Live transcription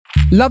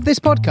Love this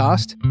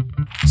podcast?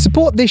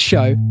 Support this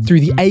show through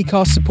the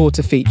Acast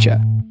supporter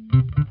feature.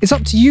 It's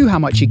up to you how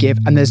much you give,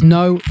 and there's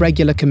no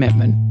regular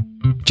commitment.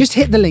 Just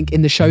hit the link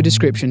in the show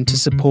description to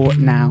support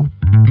now.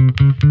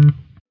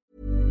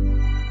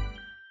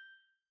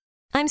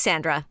 I'm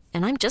Sandra,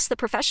 and I'm just the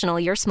professional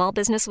your small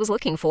business was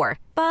looking for.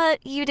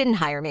 But you didn't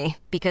hire me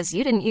because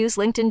you didn't use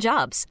LinkedIn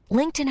Jobs.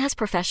 LinkedIn has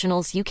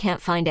professionals you can't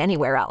find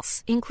anywhere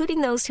else, including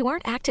those who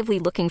aren't actively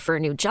looking for a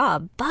new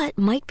job, but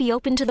might be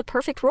open to the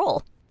perfect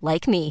role,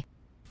 like me.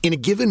 In a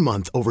given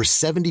month, over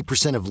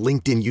 70% of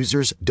LinkedIn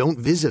users don't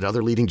visit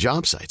other leading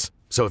job sites.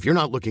 So if you're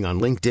not looking on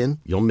LinkedIn,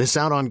 you'll miss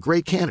out on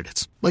great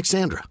candidates like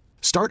Sandra.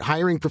 Start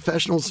hiring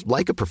professionals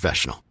like a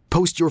professional.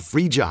 Post your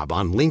free job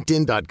on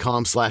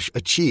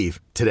linkedin.com/achieve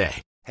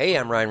today. Hey,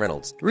 I'm Ryan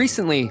Reynolds.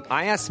 Recently,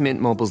 I asked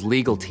Mint Mobile's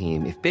legal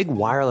team if big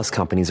wireless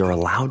companies are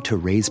allowed to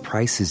raise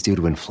prices due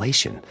to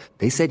inflation.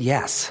 They said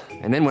yes.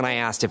 And then when I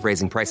asked if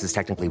raising prices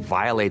technically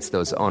violates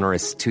those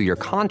onerous two-year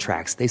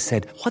contracts, they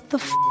said, "What the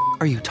f***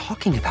 are you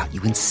talking about,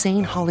 you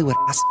insane Hollywood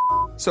ass?"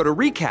 So to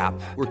recap,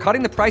 we're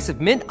cutting the price of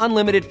Mint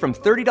Unlimited from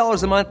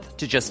 $30 a month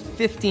to just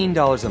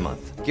 $15 a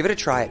month. Give it a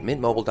try at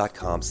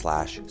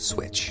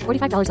mintmobile.com/switch.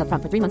 $45 up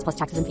front for 3 months plus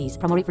taxes and fees.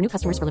 Promo rate for new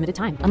customers for limited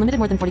time. Unlimited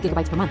more than 40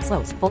 gigabytes per month.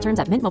 Slows full terms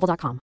at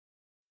mintmobile.com.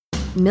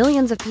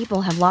 Millions of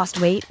people have lost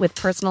weight with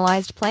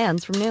personalized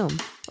plans from Noom.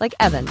 Like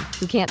Evan,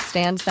 who can't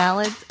stand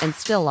salads and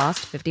still lost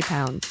 50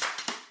 pounds.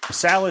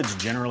 Salads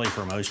generally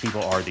for most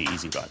people are the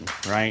easy button,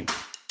 right?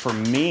 For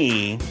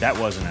me, that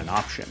wasn't an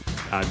option.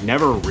 I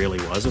never really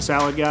was a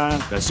salad guy.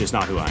 That's just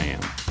not who I am.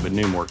 But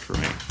Noom worked for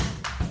me.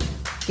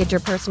 Get your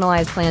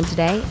personalized plan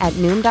today at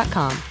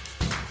Noom.com.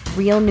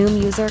 Real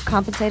Noom user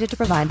compensated to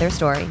provide their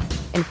story.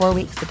 In 4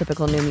 weeks, the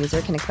typical Noom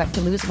user can expect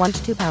to lose 1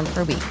 to 2 pounds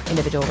per week.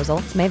 Individual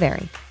results may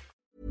vary.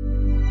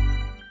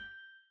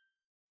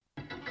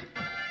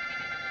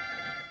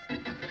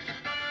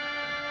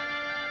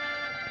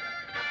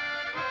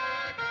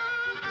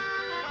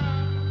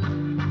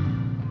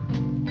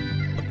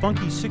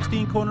 Funky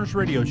 16 Corners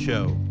Radio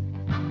Show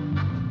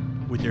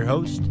with your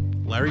host,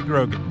 Larry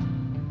Grogan.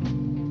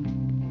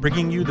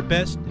 Bringing you the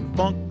best in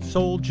funk,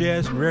 soul,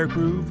 jazz, and rare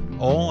groove,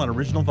 all on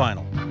original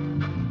vinyl.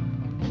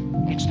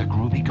 It's the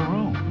Groovy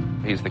Guru.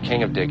 He's the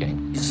king of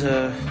digging. He's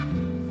the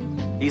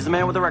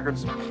man with the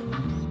records.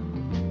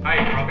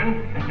 Hi,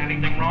 Grogan.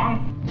 Anything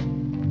wrong?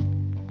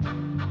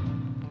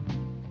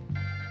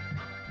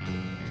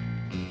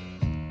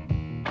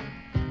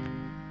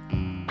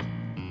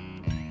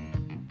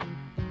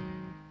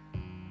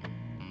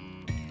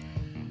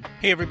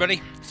 Hey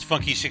everybody, it's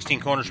Funky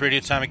 16 Corners Radio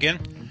time again.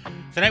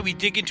 Tonight we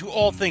dig into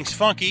all things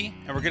funky,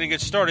 and we're going to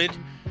get started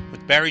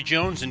with Barry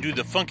Jones and do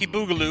the Funky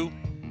Boogaloo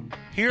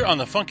here on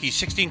the Funky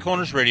 16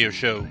 Corners Radio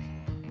Show.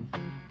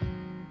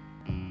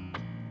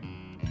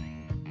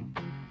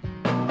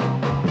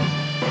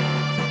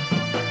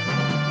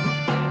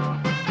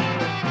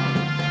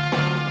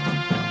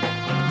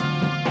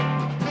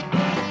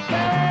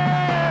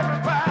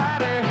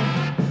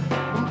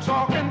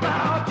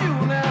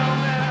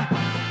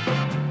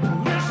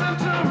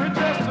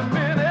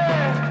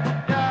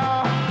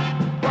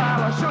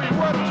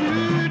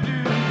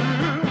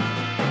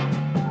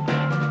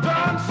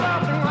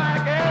 Something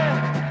like it.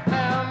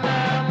 Now,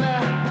 now,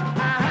 now.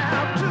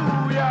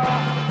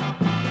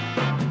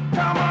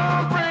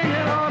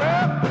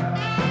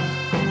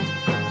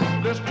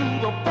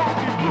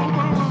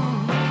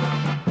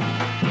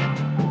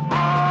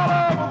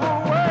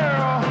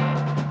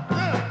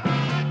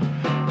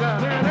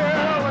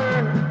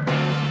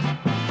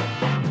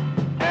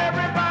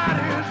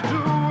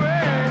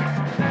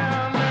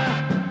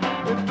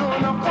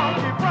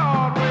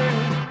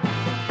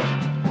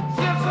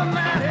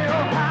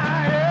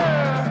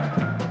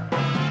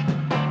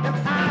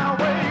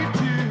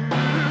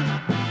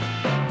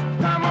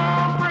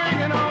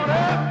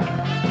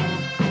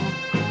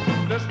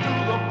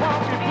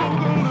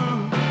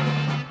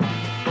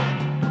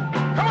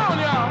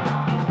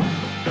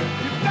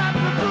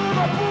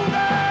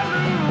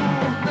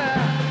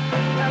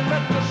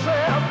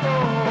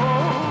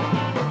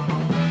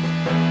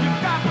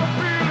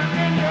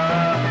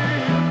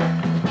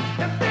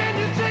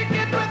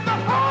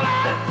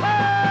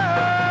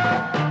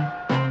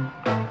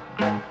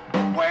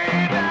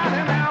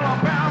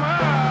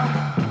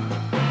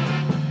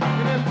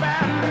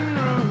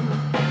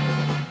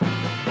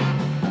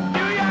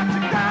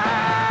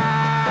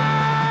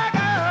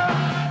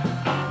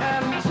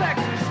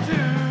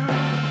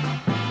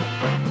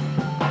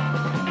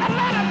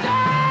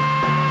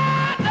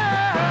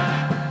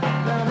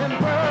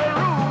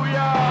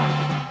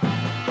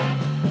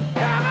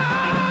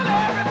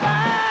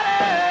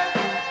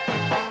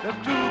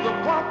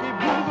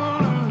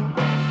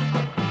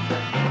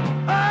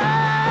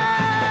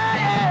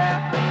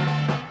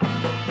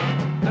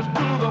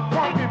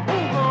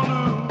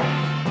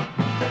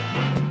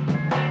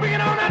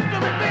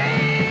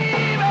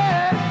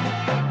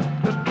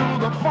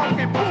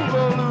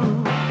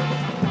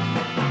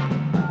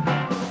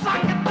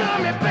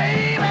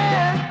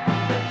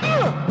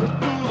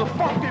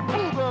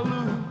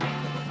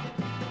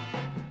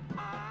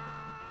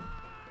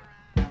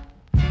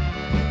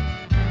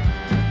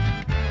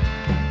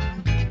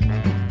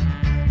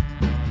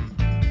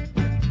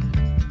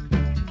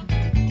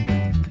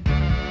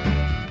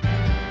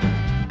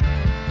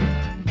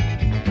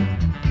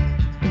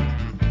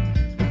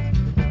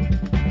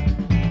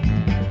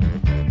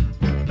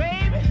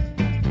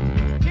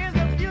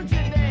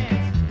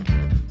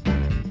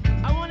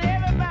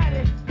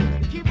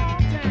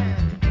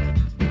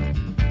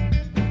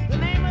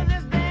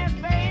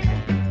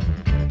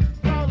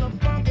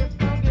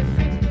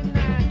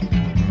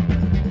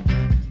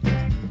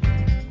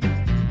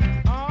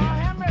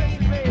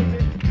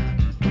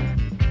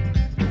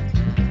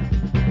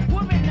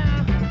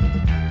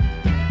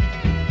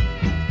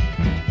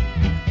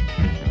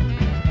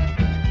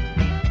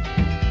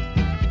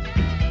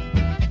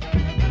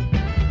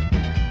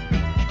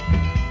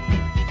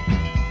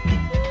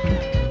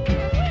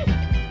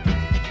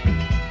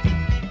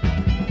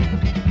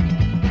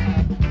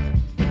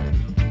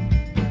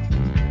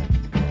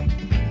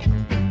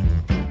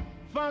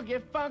 funky,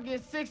 funky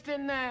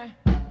 69.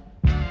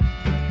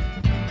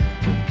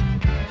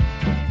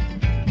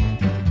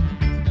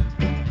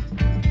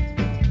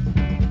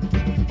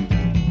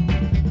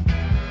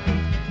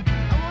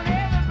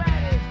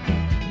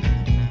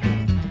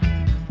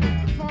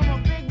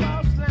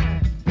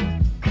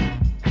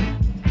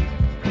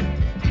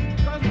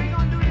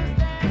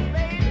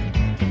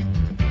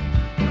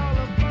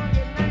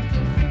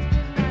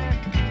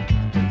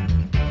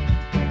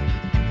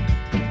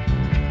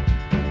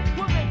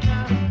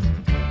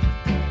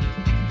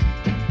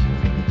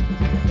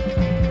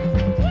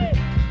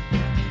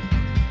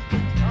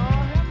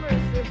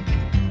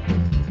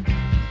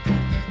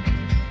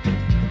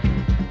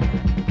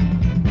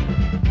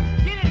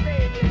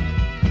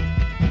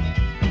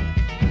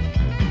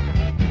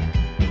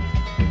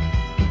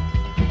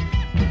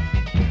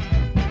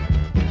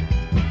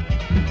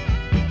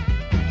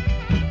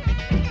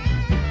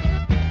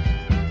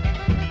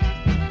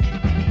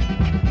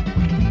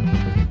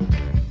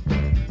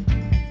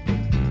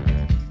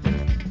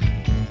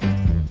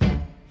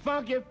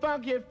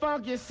 Funky,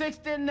 funky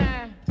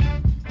 69.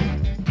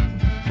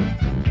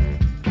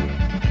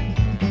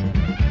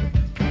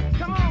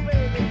 Come on,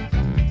 baby.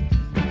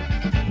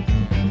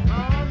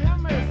 Oh, have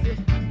mercy.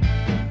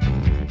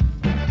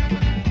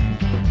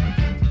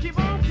 Keep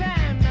on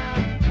time now.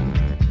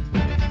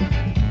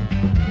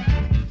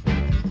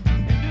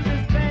 And do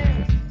this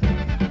dance.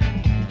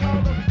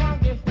 Call the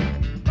funky,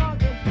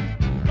 funky,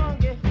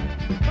 funky,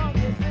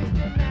 funky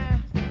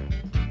 69.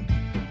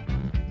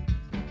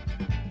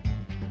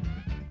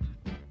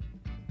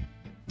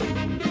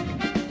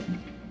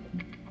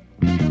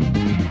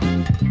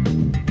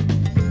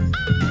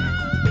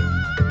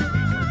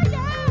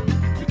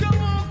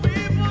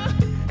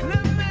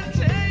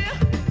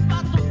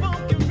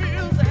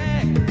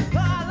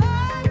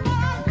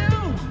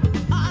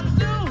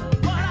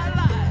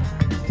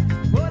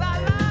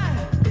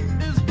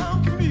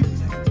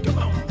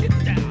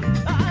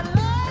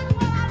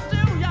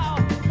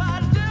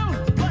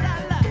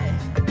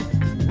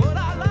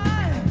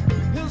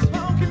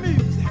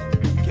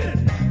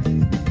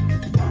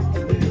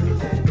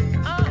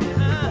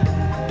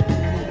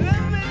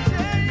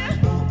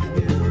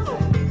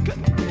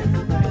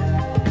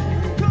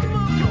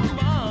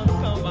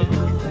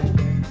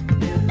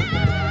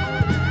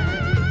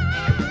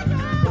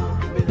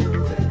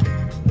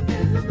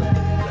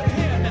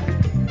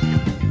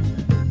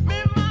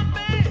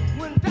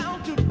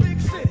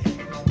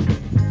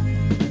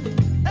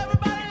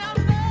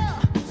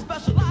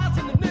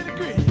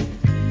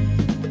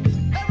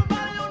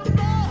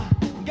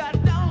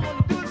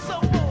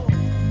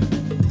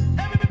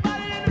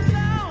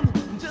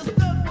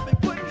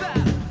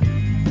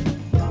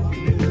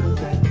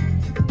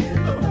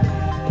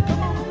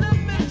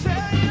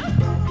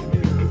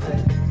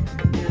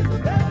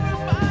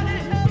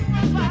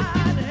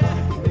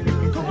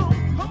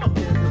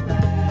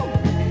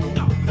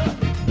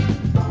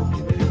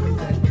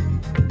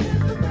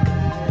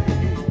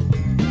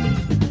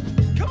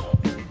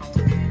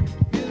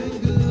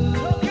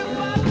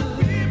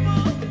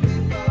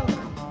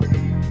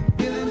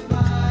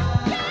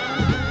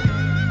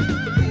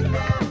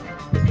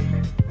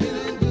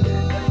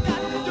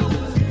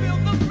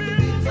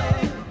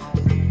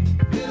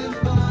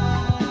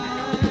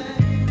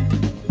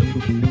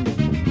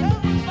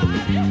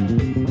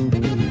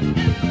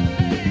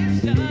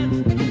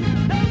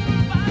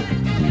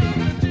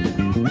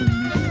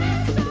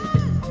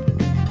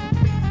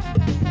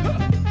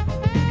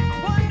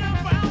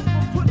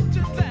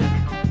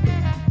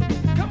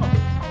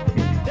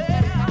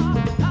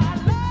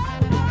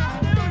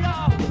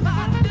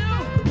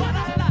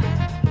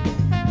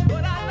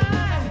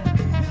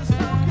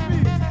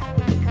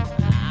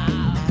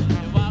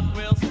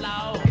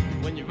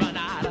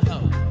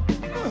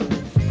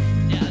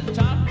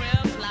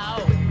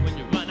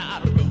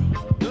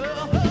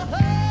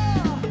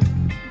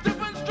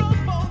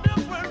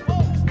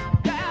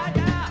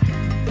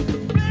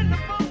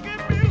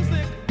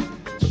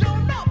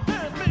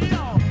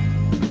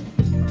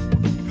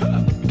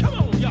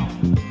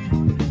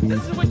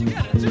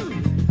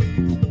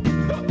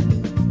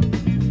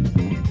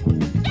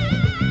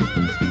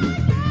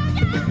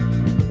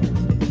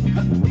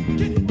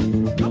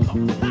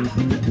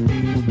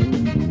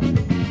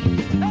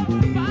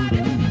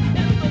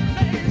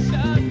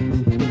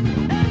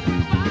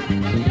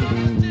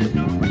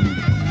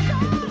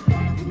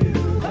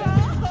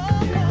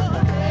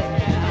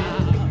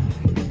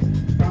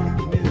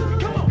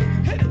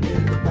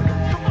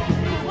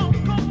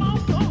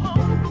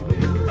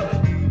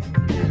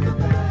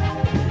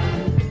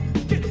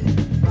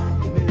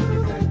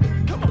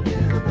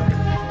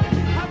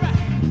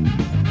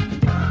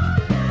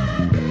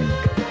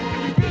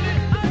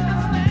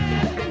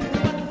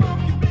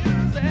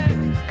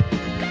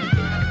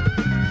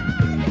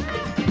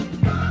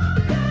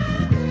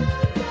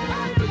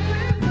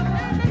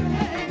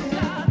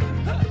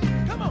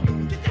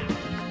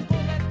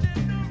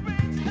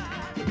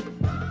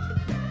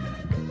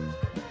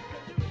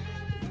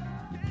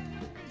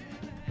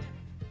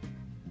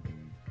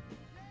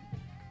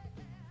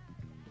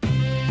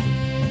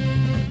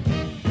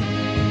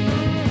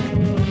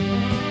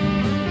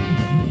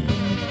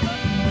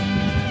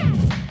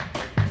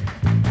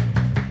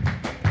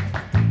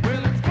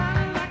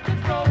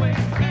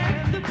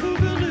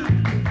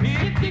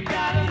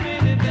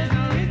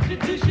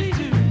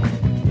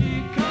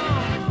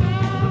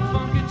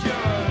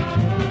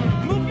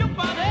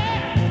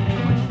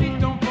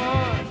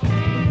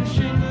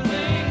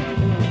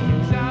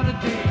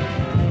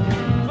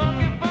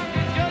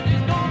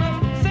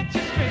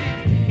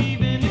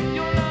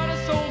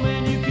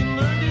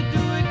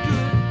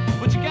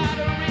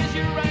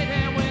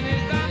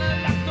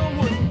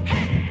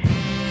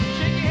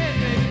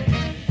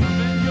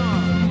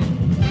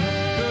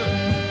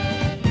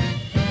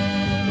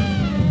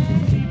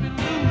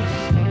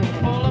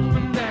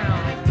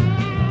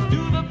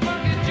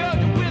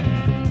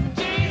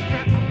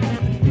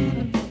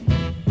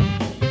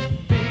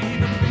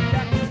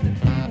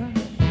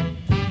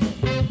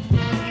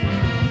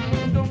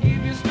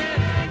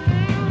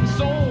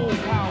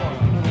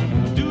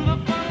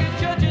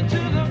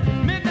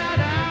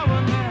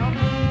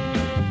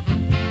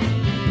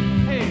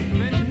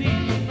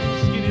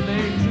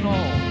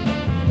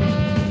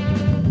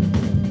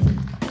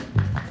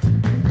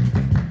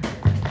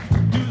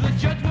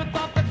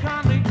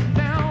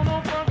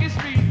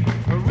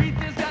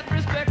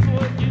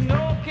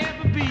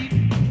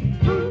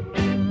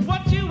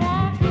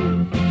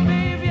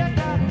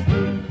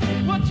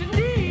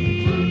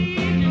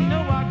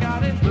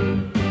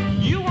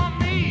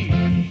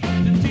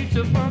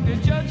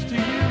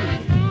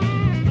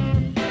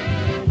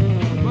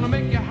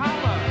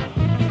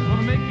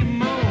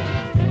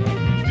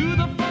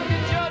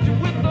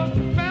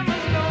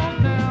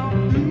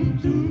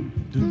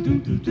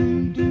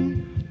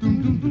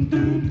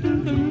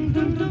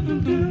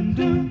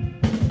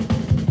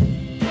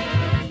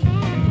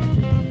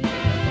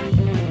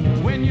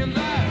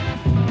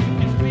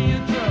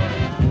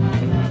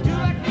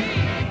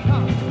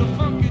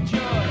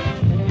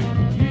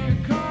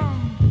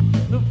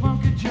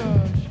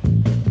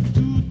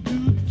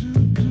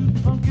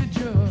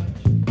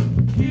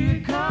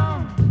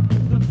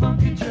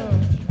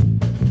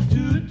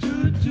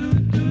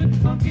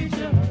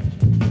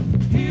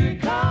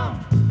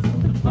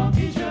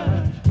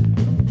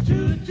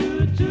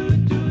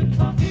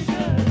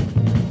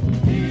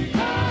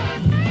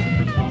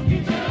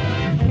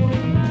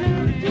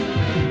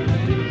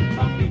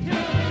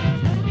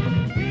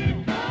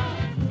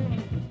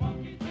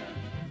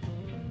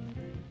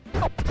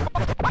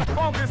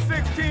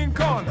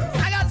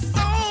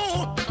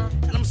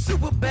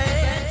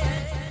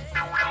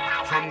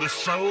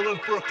 soul of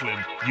Brooklyn,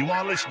 you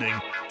are listening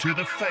to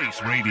The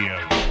Face Radio.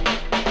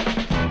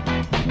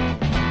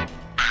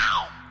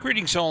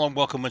 Greetings all and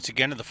welcome once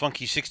again to the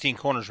Funky 16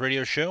 Corners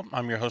radio show.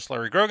 I'm your host,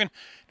 Larry Grogan.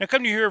 Now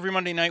come to you here every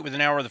Monday night with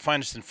an hour of the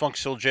finest in funk,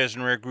 soul, jazz,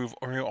 and rare groove,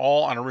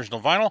 all on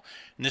original vinyl.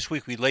 And this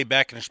week we lay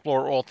back and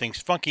explore all things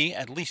funky,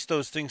 at least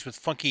those things with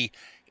funky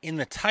in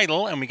the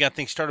title, and we got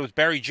things started with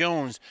Barry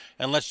Jones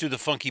and Let's Do the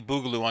Funky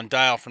Boogaloo on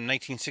Dial from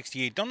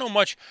 1968. Don't know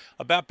much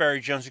about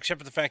Barry Jones except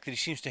for the fact that he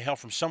seems to hail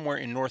from somewhere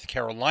in North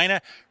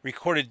Carolina.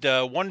 Recorded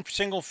one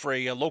single for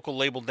a local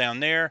label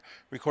down there,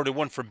 recorded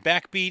one for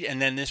Backbeat,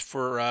 and then this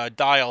for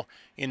Dial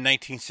in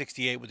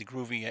 1968 with the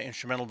groovy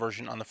instrumental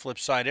version on the flip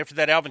side. After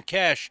that, Alvin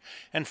Cash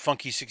and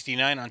Funky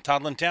 69 on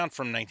Toddlin' Town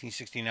from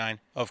 1969,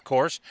 of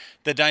course.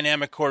 The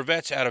Dynamic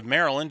Corvettes out of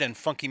Maryland and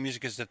Funky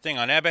Music Is the Thing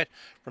on Abbott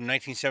from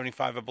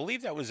 1975. I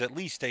believe that was at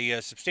least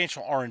a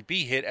substantial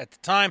R&B hit at the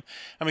time.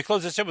 And we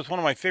close this up with one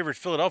of my favorite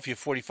Philadelphia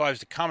 45s,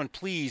 The Common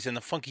Pleas and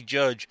The Funky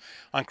Judge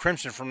on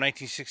Crimson from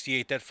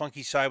 1968. That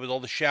funky side with all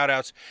the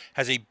shout-outs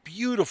has a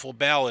beautiful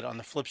ballad on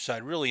the flip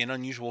side, really an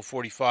unusual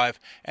 45.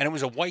 And it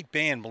was a white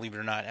band, believe it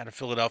or not, out of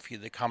Philadelphia,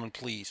 The Common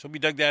Pleas. Hope you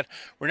dug that.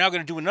 We're now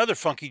going to do another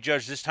Funky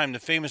Judge, this time the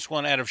famous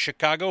one out of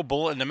Chicago,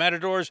 Bull and the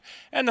Matadors,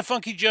 and The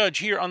Funky Judge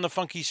here on the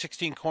Funky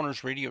 16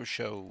 Corners radio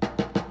show.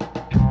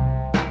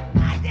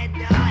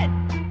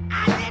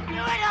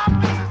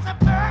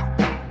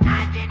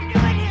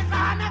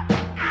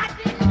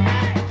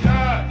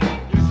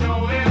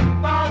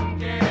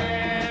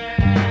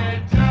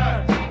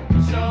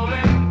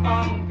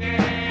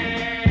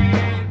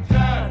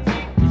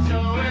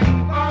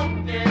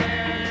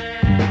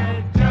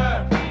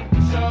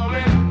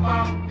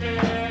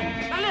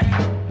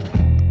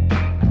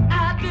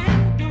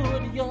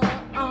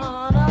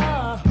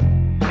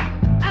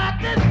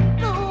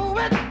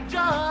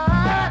 Just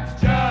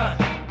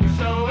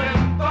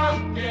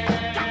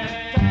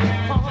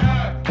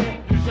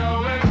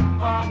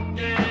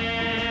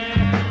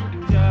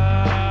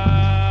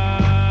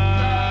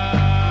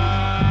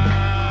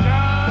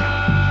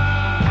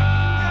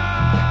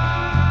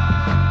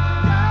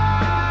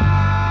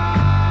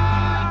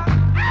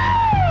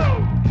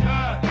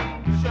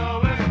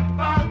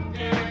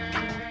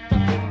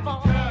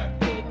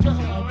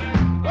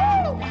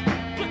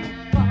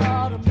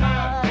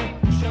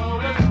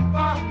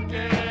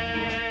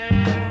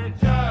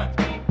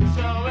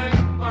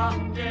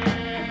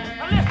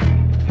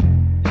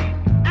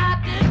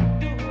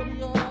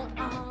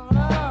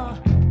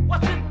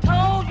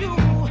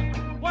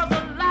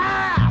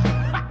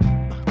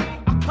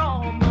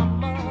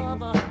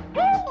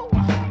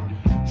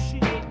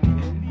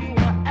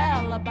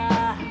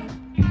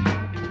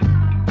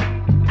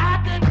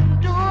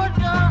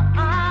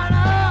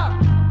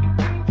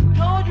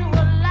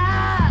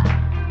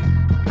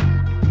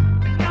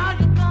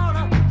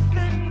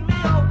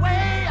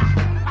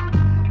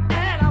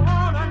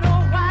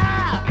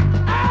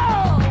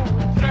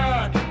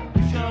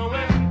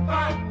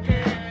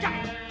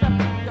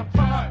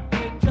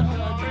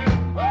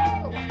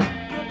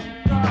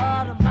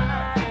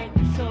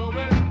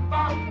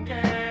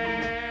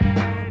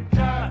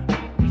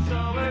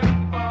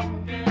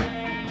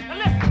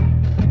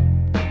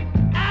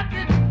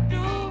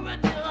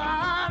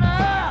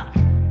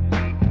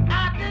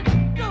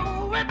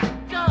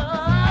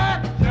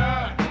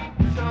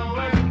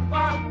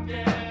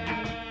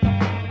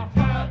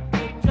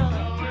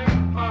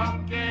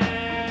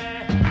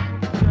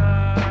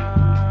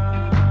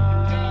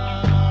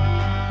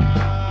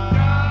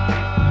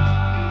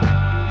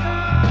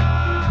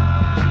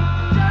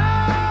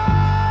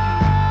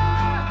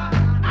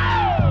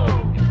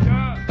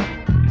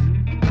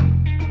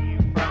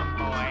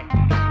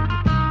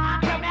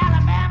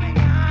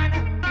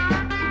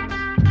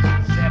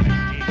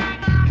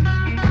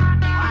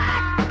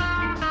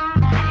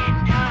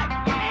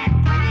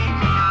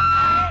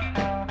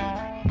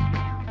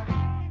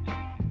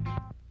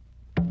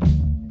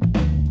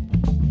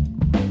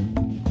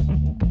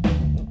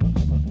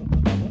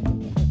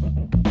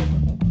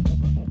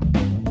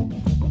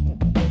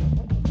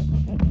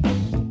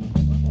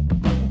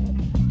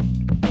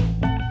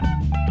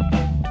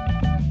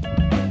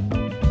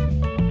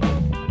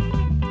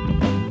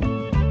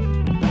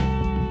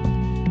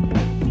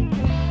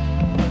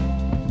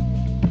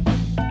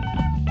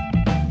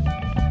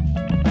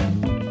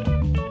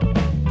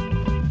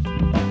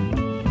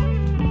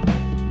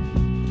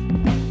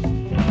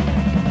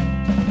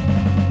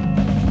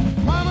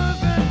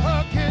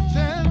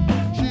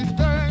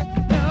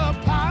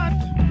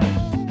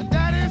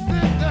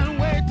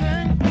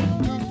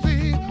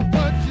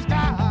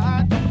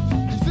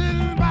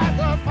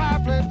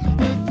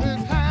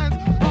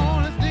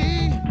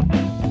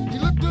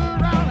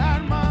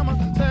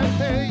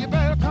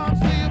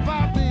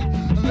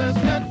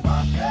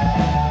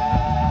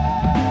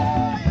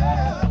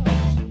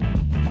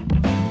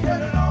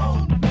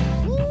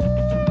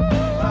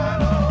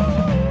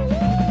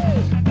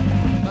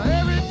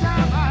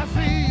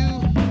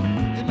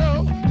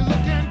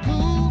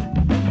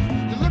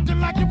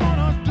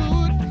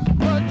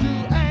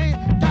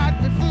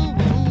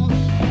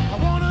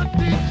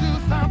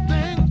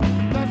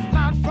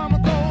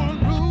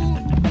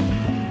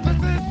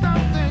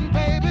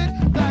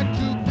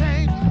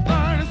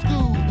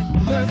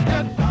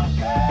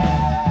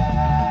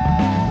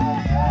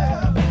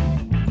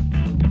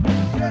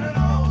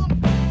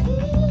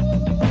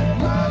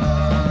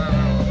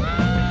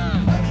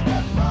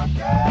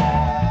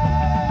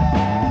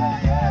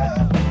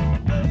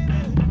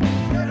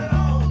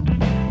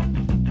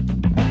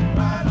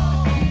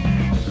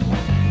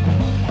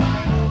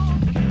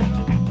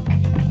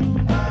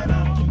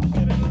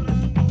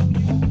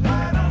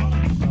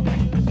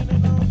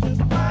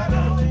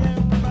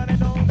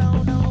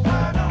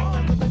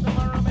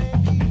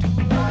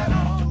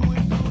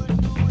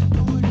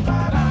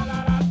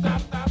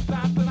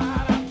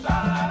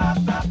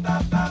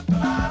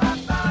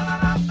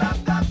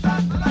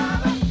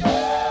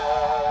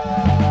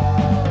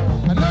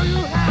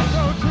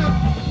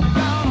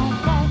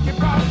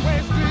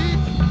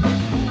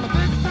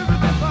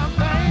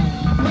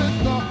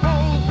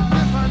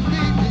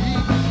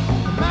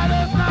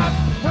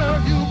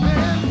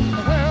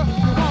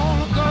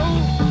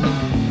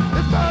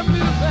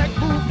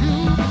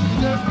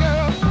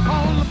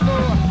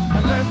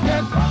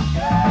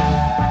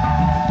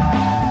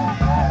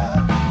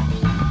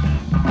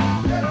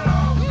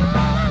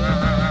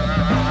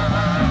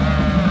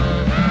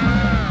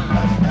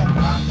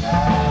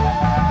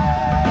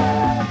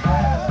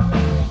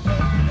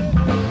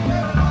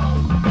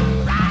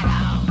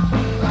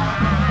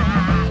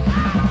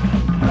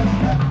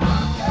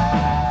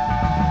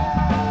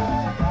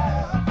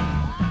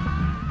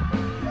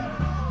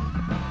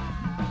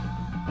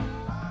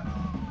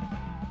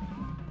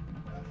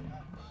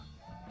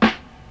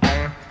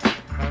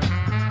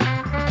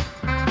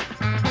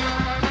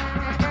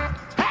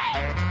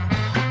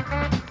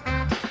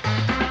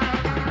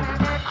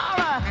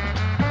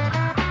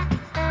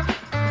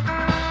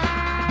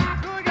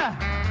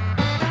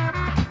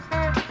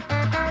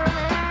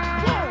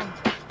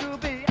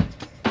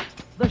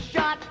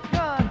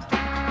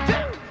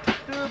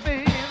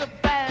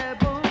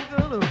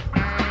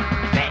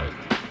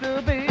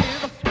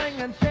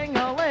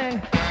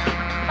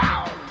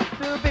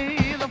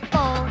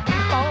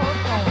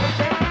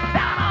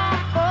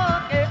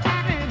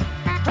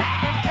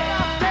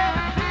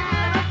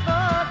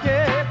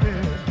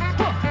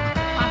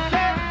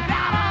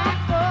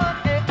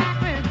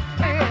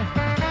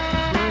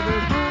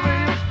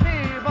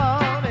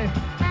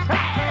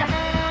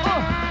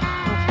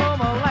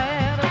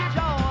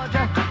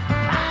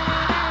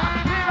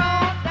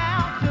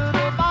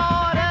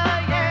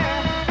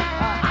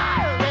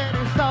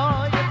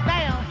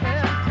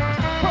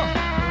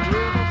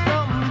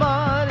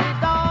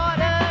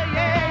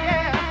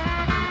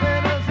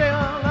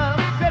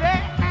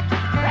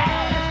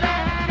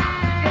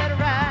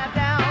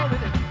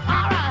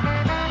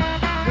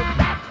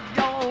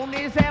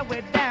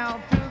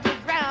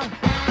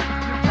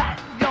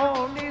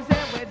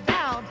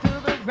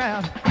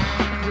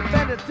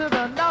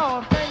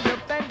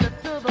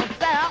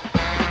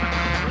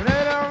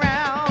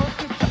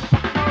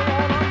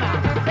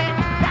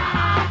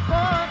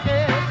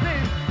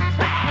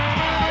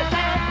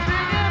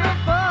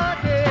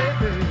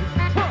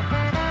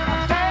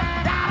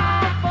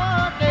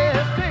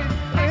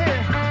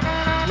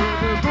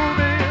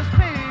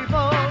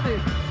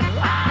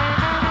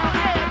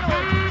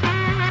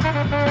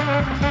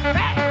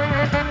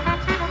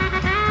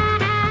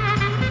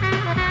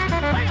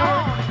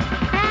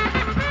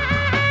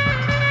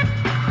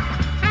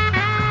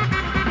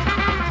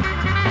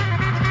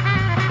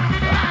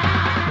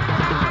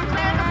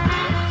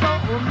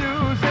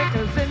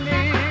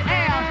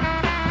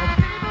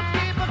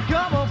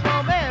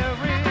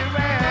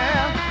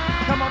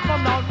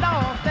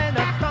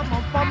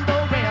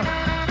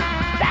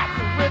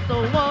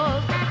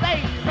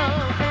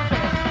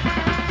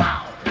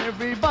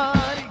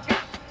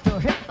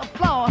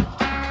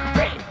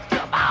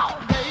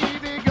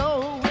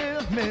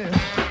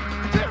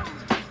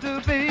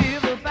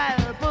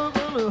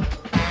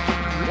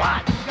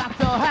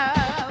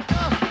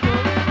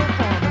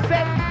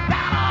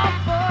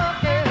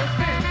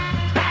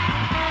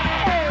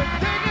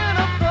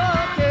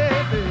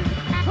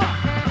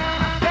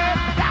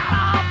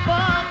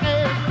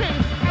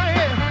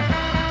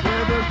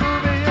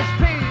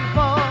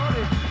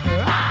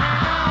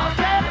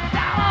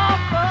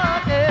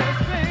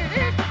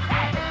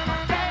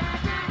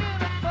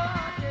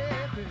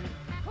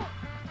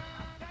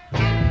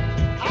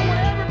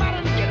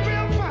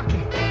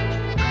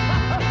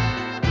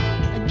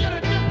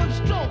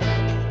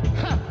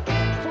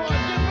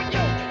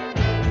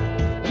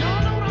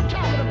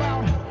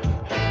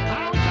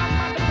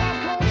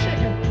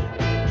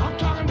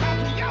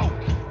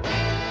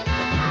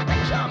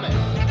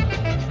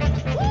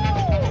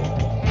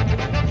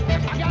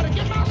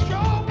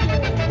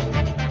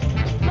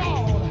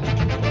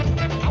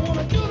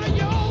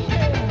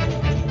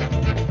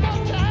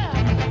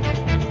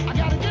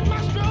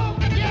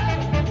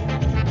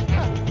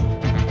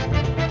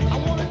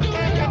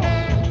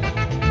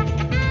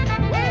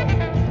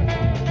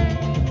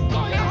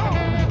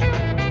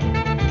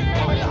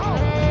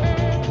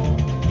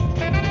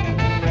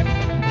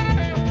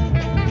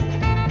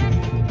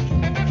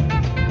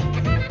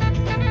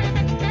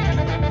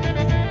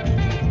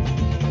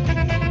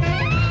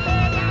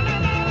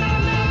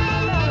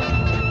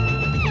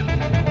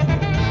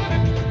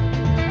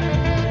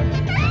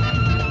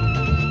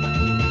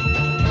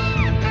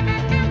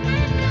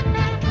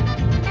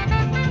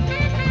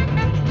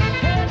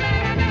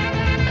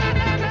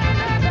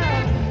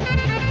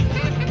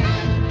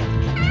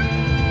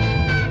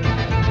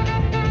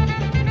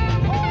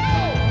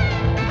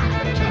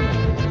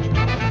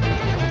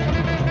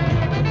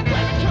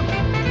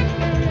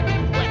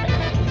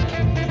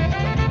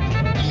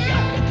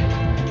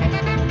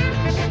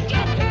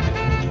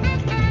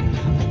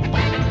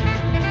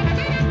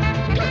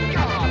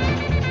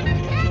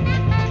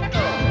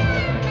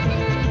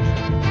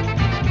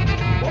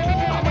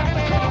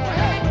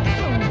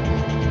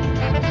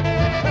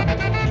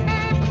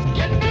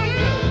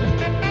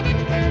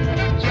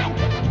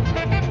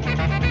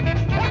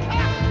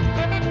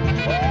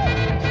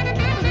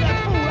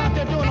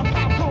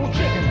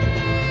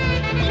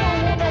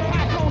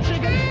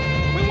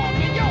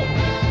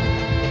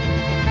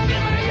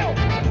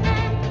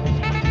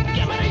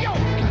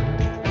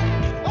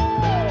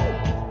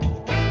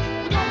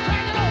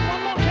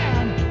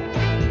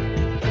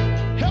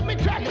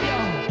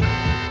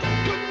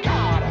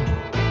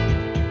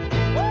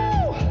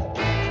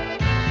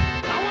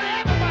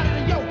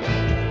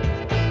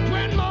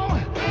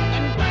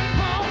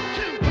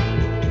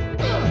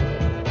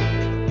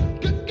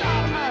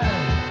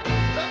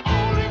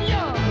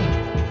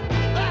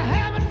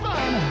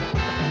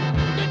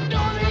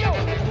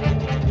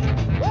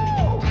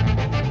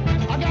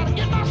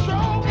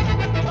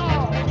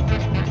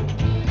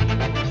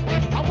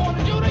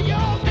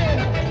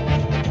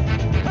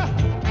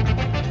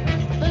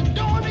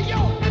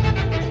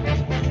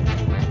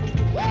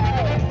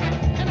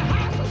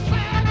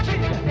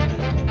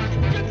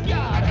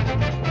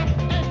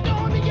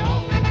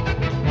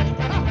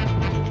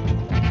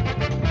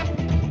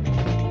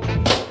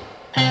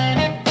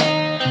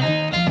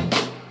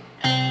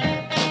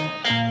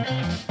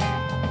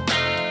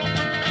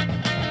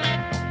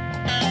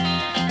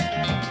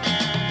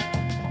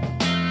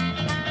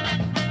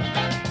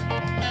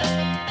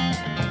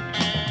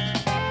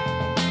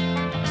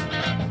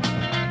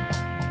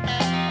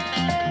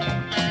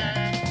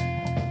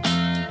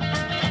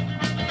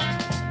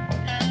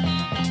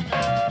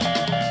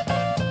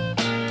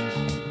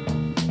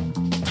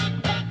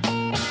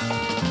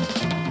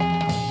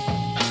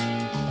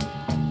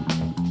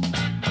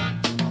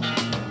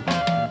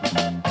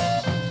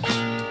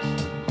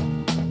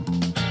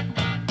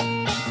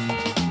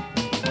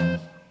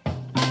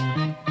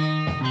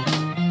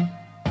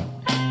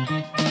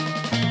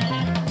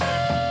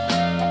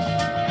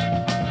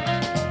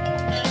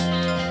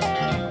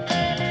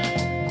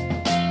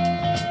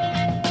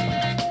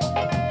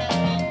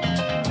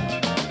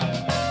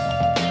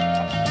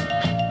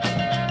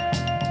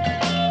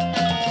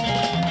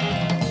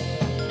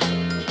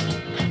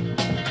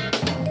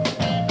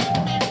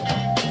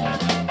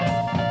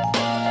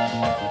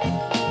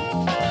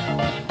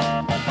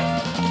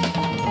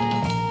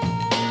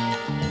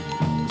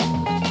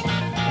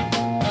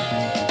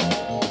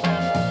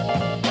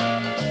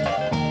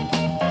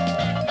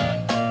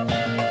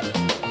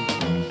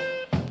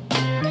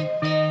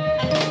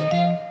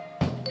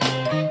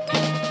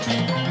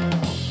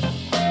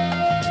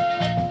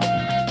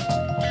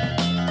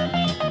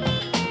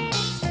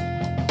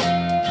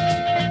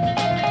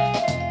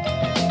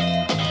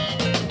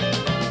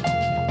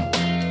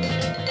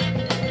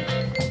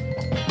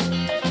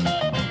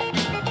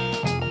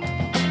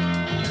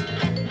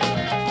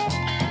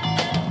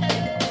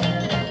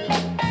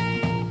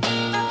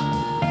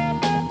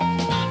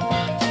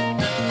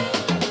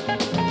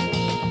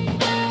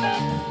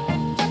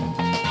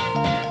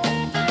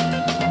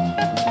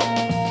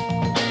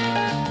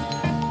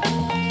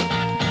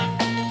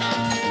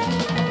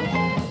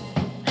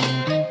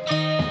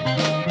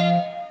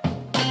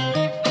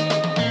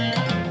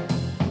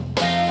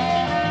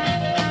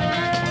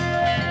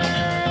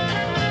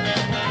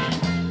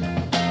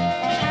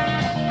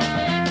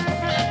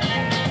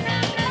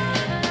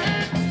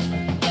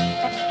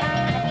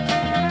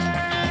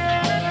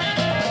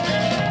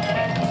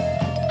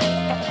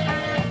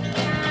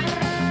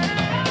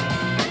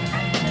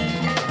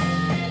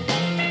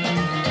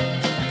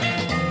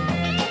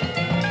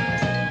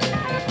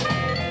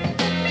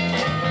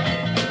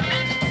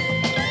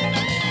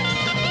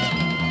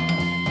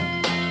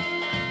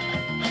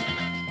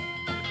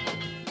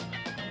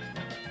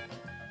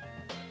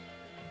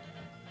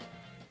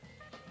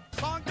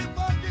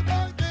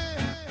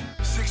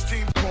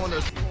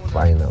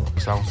final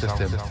sound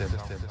system.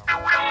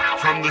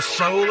 From the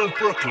soul of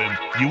Brooklyn,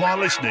 you are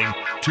listening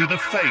to The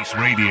Face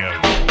Radio.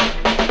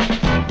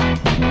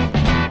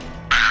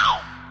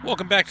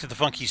 Welcome back to the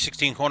Funky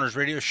 16 Corners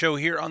radio show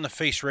here on The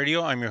Face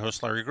Radio. I'm your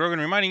host, Larry Grogan,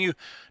 reminding you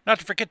not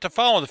to forget to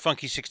follow the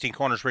Funky 16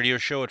 Corners radio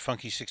show at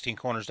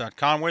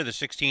funky16corners.com, where the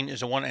 16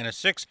 is a 1 and a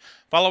 6.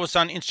 Follow us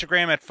on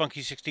Instagram at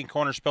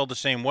Funky16Corners, spelled the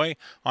same way.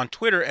 On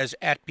Twitter as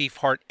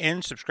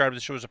 @BeefHeartN. Subscribe to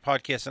the show as a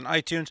podcast on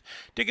iTunes.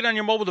 Dig it on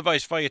your mobile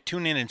device via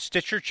TuneIn and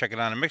Stitcher. Check it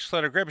on a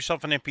Mixcloud. Grab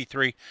yourself an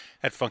MP3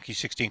 at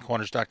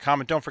Funky16Corners.com.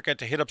 And don't forget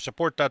to hit up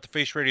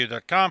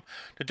support.thefaceradio.com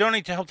to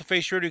donate to help The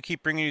Face Radio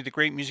keep bringing you the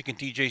great music and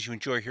DJs you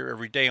enjoy here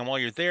every day. And while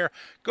you're there,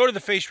 go to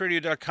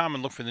thefaceradio.com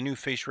and look for the new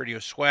Face Radio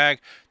swag.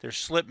 There's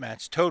slip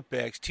mats, tote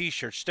bags,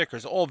 t-shirts,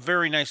 stickers, all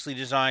very nicely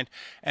designed,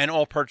 and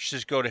all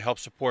purchases go to help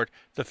support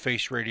the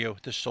Face Radio,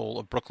 the soul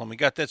of Brooklyn. We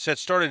got that set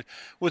started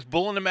with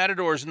Bull and the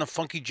Matadors and the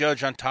Funky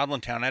Judge on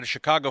Toddlandtown out of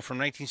Chicago from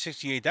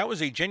 1968. That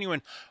was a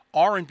genuine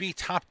R&B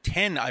top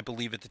 10, I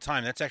believe, at the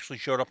time. That's actually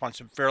showed up on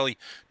some fairly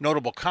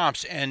notable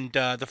comps. And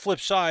the flip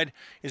side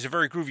is a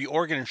very groovy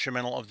organ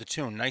instrumental of the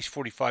tune. Nice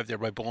 45 there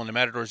by Bull and the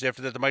Matadors.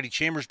 After that, the Mighty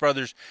Chambers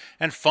Brothers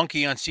and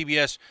Funky on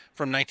CBS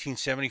from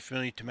 1970,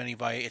 familiar to many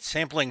via its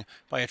sampling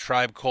by A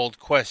Tribe Called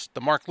Quest.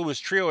 The Mark Lewis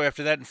Trio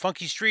after that, and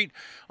Funky Street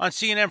on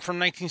C&M from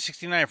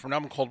 1969 from an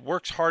album called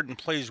Works Hard and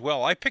Plays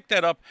Well. I picked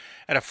that up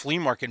at a flea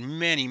market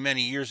many,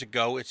 many years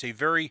ago. It's a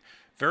very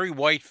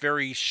white,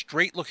 very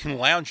straight-looking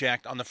lounge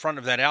act on the front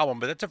of that album,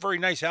 but that's a very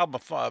nice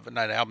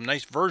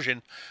nice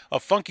version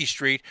of Funky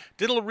Street.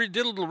 Did a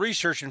little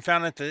research and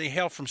found out that they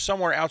hail from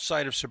somewhere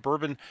outside of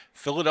suburban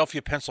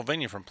Philadelphia,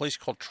 Pennsylvania, from a place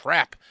called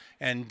Trap,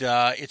 and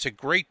it's a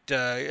great.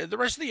 The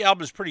rest of the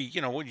album is pretty,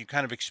 what you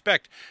kind of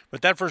expect,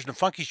 but that version of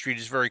Funky Street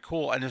is very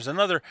cool. And there's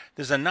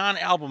a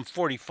non-album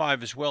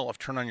 45 as well of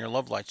Turn On Your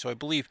Love Light. So I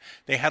believe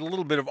they had a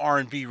little bit of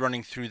R&B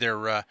running through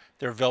their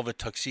velvet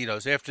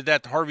tuxedos. After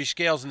that, the Harvey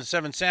Scales and the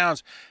Seven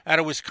Sounds out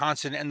of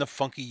Wisconsin, and the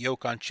Funky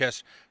Yoke on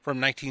Chess from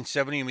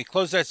 1970. And we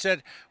close that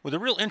set with a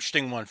real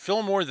interesting one,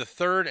 Fillmore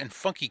III and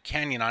Funky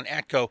Canyon on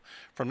Atco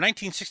from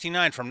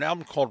 1969 from an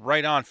album called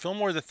Right On.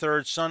 Fillmore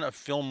III, son of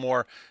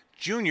Fillmore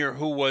Jr.,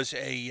 who was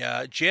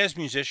a jazz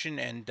musician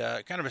and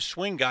kind of a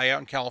swing guy out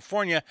in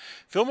California.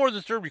 Fillmore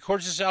III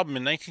records this album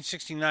in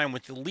 1969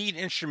 with the lead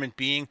instrument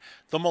being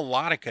the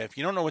melodica. If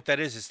you don't know what that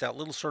is, it's that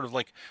little sort of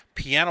like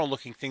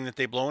piano-looking thing that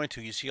they blow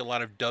into. You see a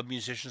lot of dub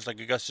musicians like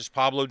Augustus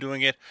Pablo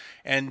doing it.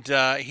 And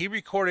he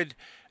recorded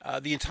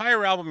the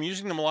entire album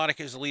using the melodica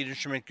as the lead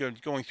instrument,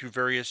 going through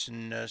various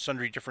and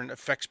sundry different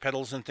effects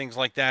pedals and things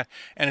like that.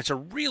 And it's a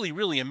really,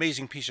 really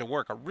amazing piece of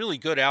work, a really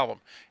good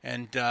album.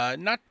 And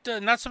not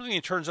something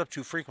that turns up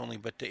too frequently,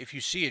 but if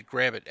you see it,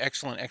 grab it.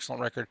 Excellent, excellent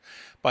record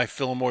by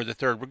Fillmore III.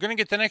 We're going to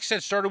get the next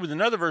set started with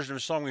another version of a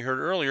song we heard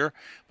earlier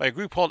by a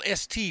group called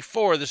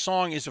ST4. The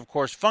song is, of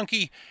course,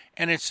 Funky,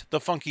 and it's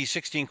the Funky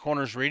 16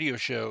 Corners radio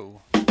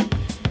show.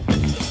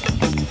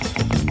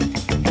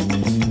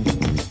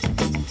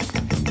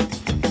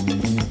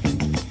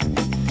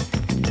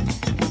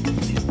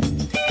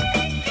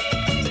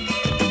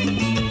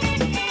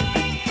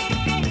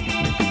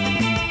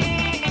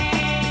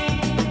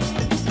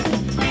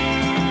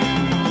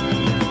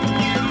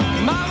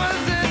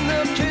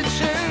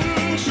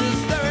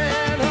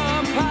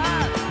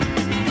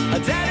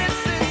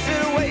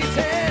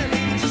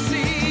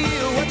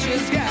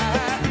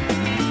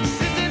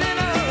 Sitting in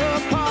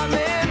an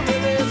apartment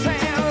with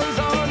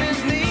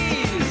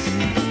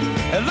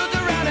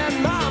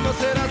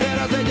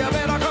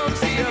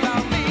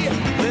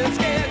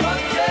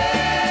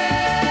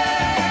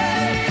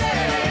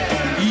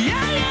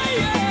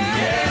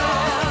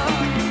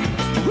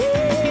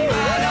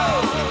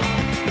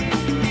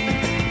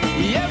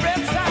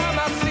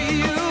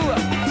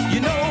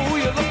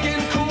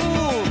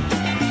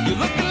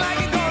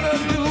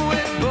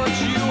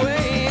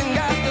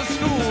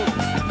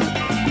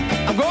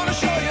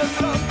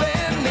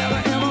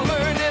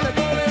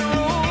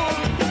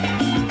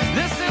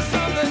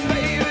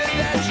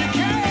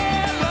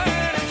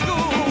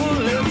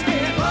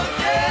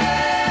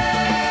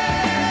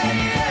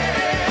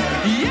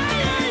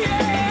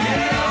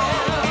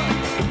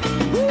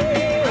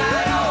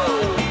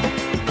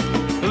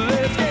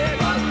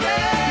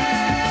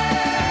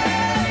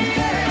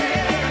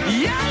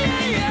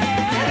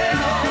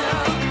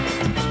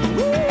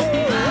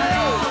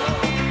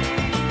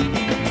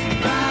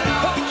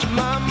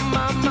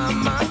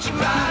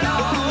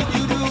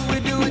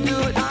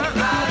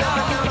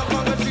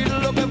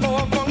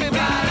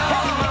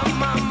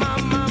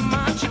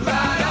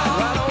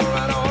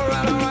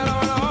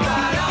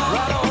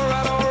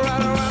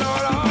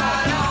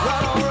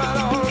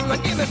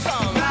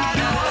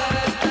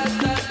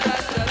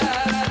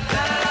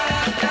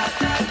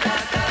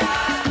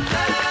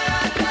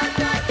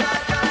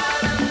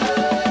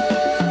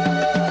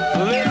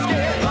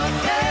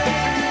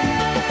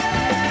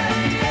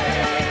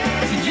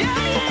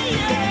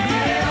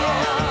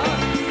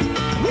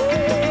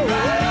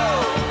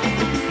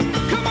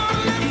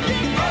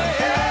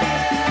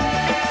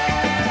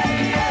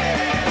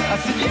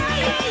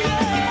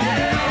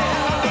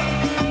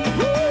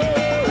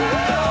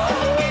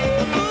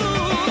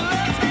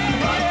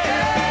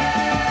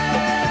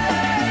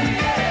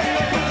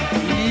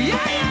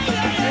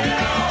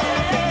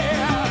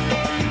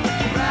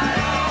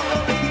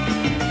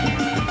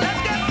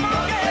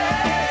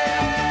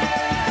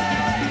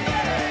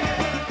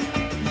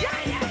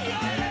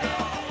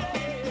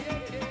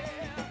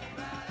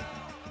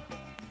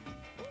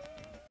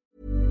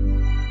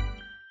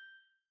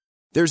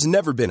There's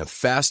never been a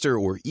faster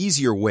or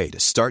easier way to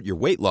start your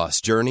weight loss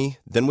journey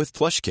than with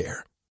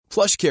PlushCare.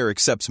 PlushCare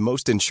accepts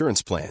most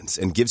insurance plans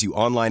and gives you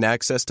online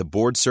access to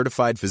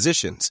board-certified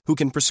physicians who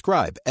can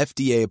prescribe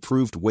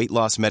FDA-approved weight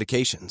loss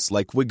medications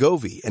like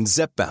Wegovy and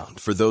Zepbound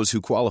for those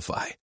who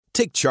qualify.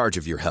 Take charge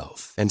of your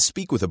health and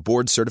speak with a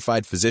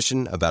board-certified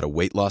physician about a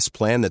weight loss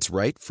plan that's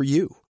right for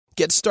you.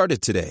 Get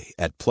started today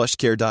at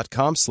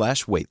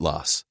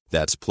plushcare.com/weight-loss.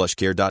 That's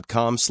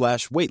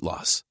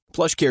plushcare.com/weight-loss.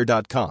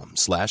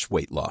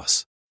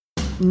 plushcare.com/weight-loss.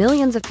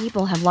 Millions of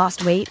people have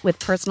lost weight with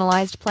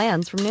personalized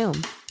plans from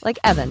Noom. Like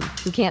Evan,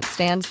 who can't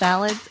stand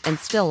salads and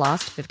still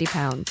lost 50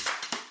 pounds.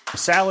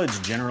 Salads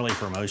generally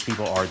for most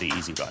people are the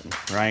easy button,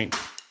 right?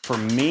 For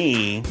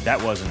me,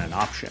 that wasn't an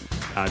option.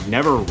 I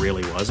never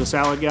really was a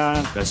salad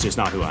guy. That's just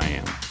not who I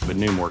am. But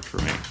Noom worked for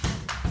me.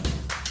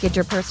 Get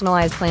your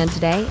personalized plan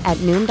today at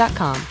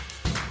Noom.com.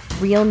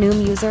 Real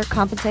Noom user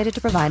compensated to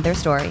provide their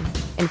story.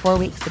 In 4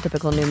 weeks, the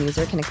typical Noom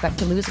user can expect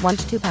to lose 1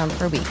 to 2 pounds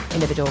per week.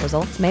 Individual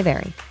results may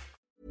vary.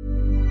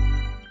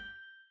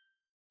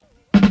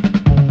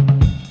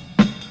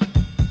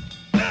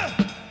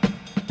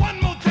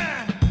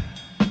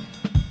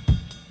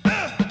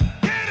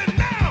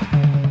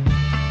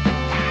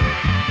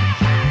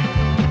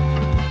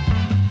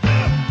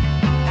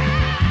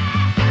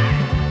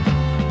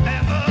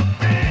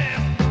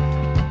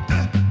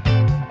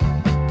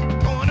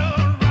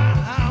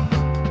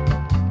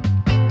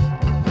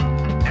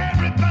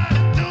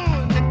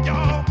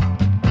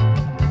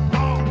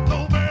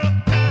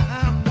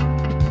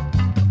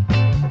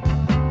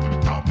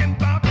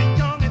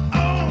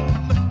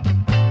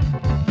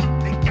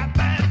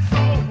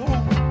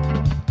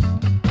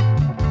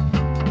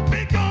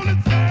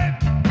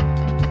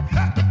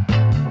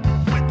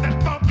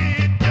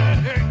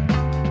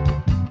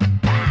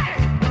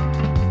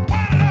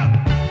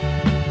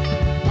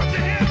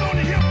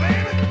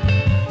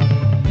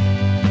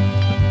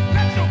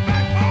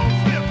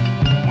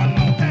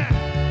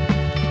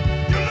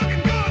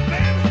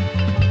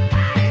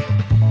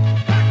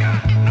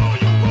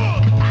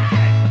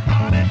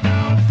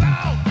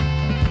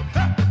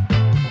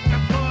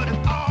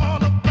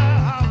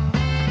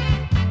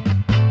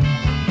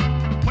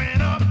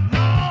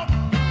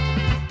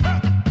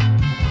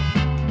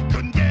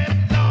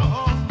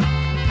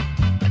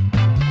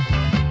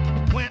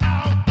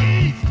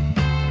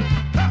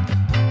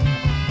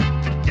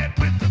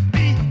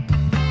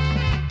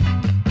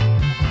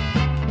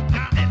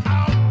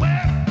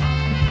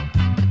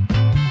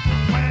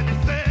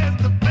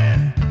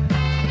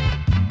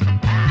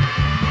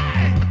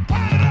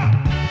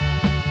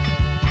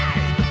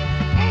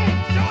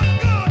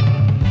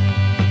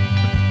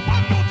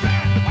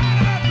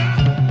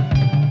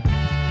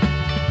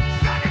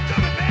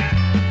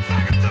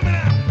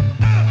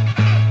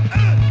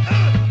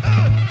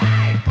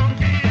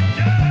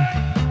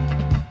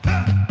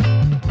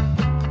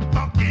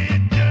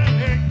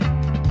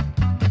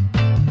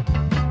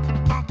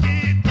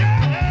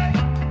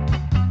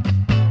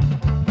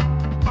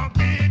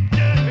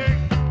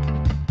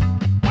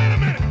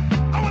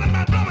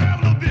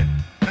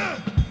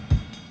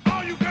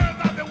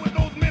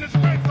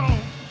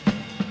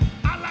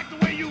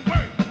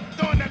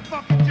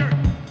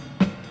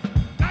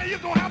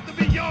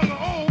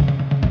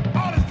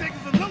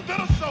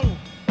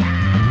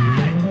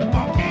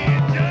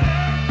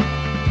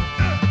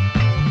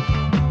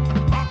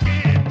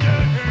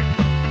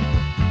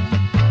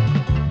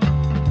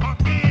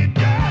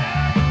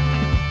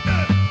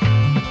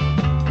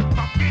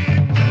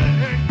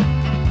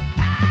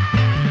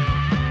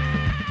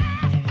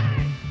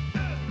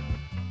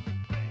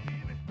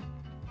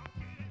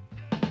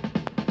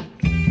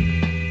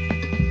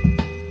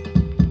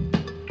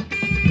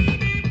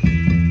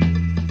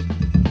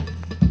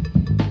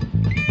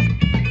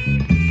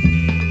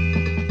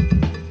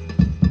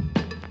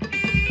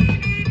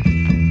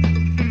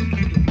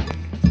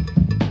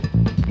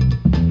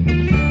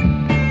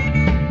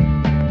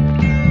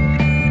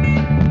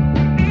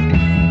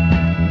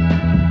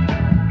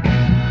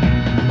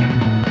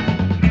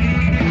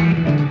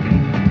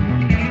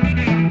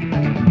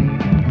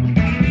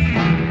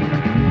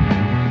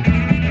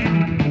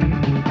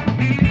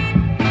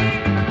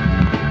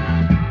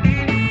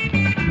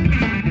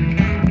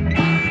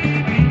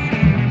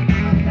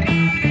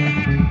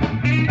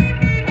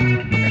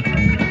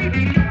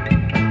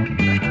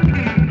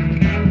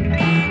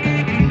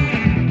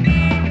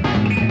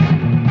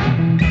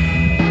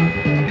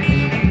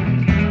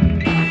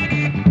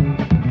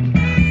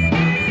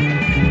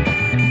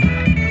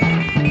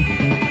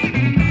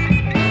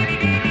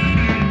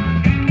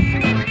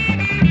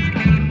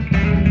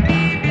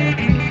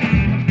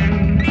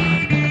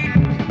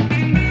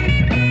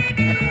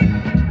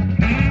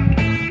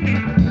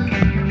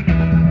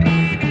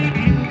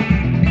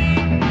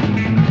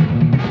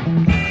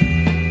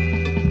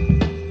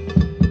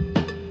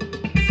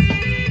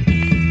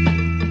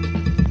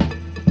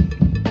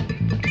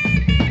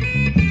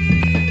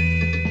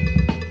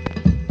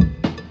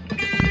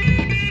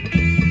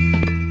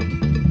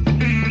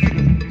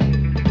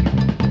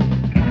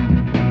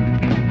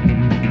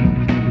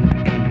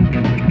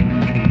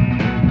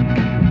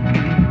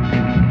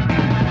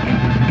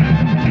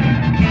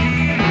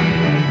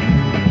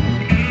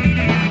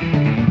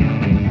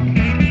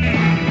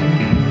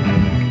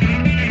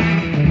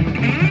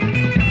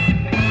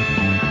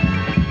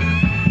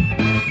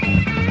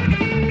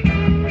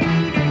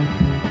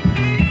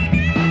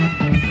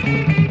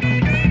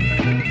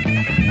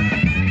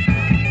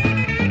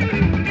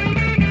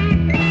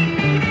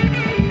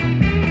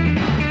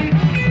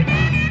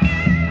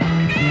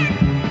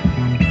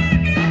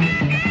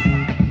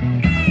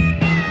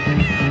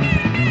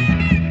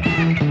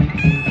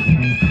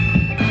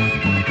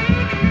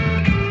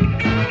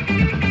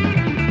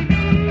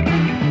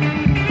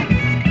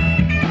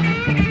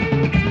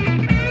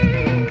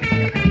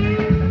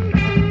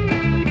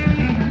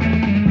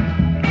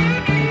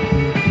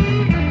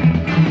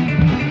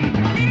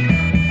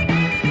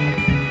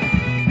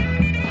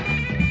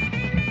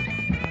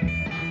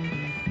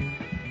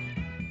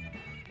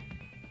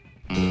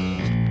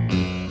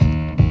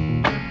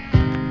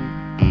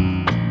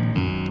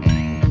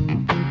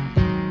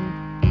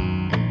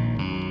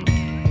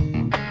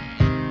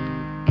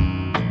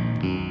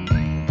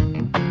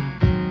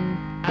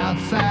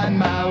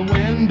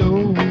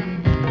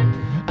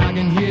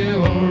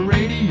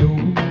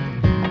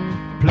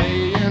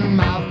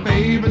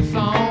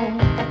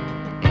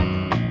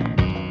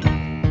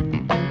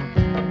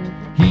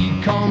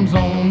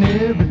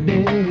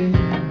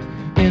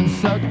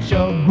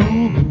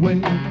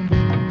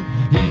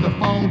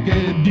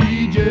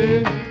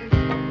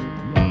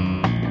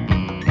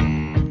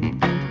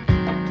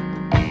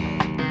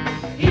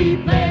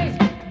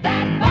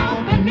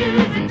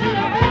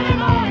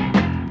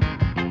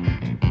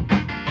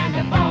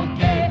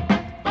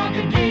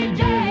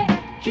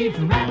 keeps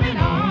rapping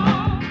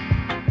on.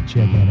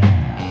 Check it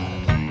out.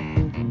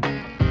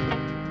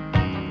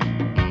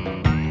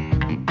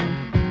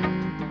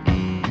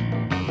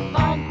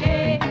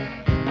 Funky,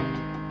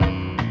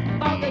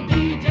 funky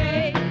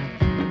DJ,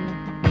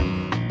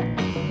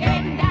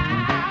 getting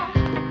down.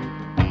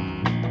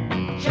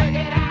 Check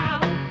it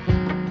out.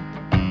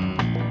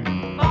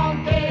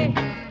 Funky,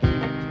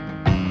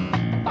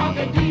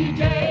 funky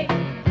DJ,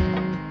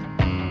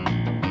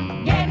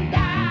 getting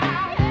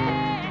down.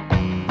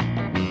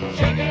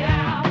 Check it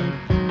out.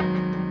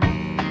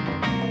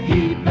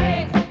 He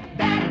plays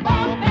that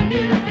funky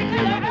music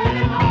till the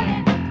early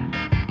morning.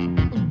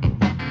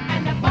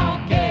 And the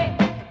funky,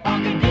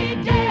 funky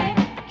DJ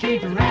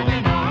keeps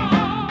rapping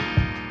on.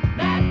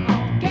 That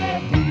funky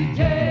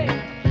DJ.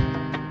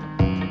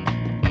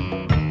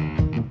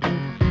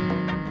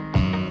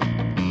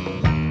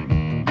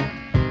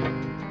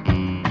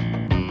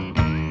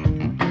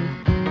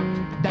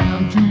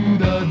 Down to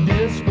the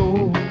disco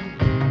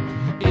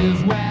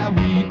is where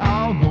we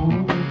all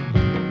go.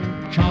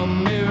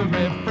 Come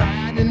every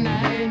Friday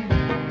night.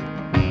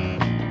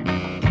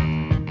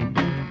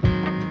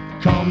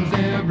 Comes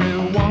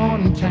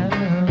everyone in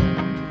town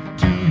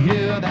to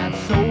hear that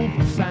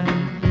soulful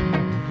sound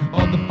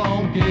of the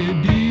funky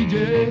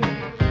DJ.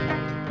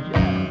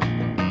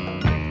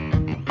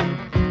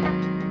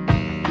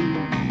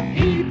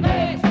 He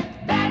plays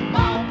that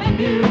funky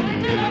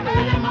music till the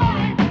early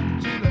morning.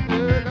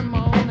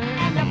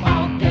 And the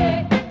funky,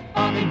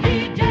 funky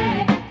DJ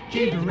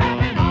keeps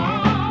rapping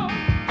on.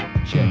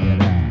 Check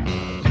it out.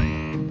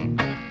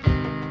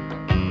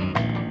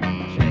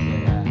 Check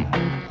it out.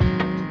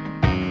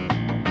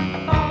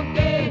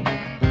 Funky,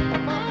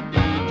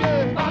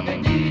 funky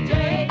DJ,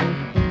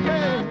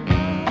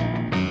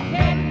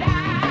 getting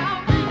down.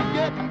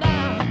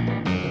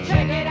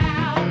 Check it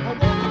out.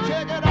 Funky,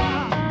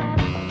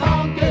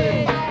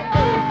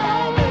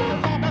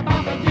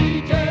 funky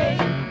DJ,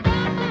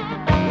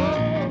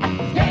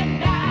 getting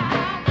down.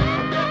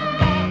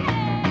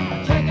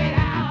 Check it out.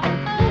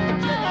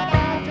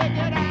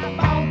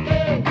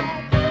 Funky,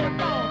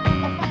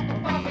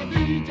 funky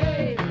DJ.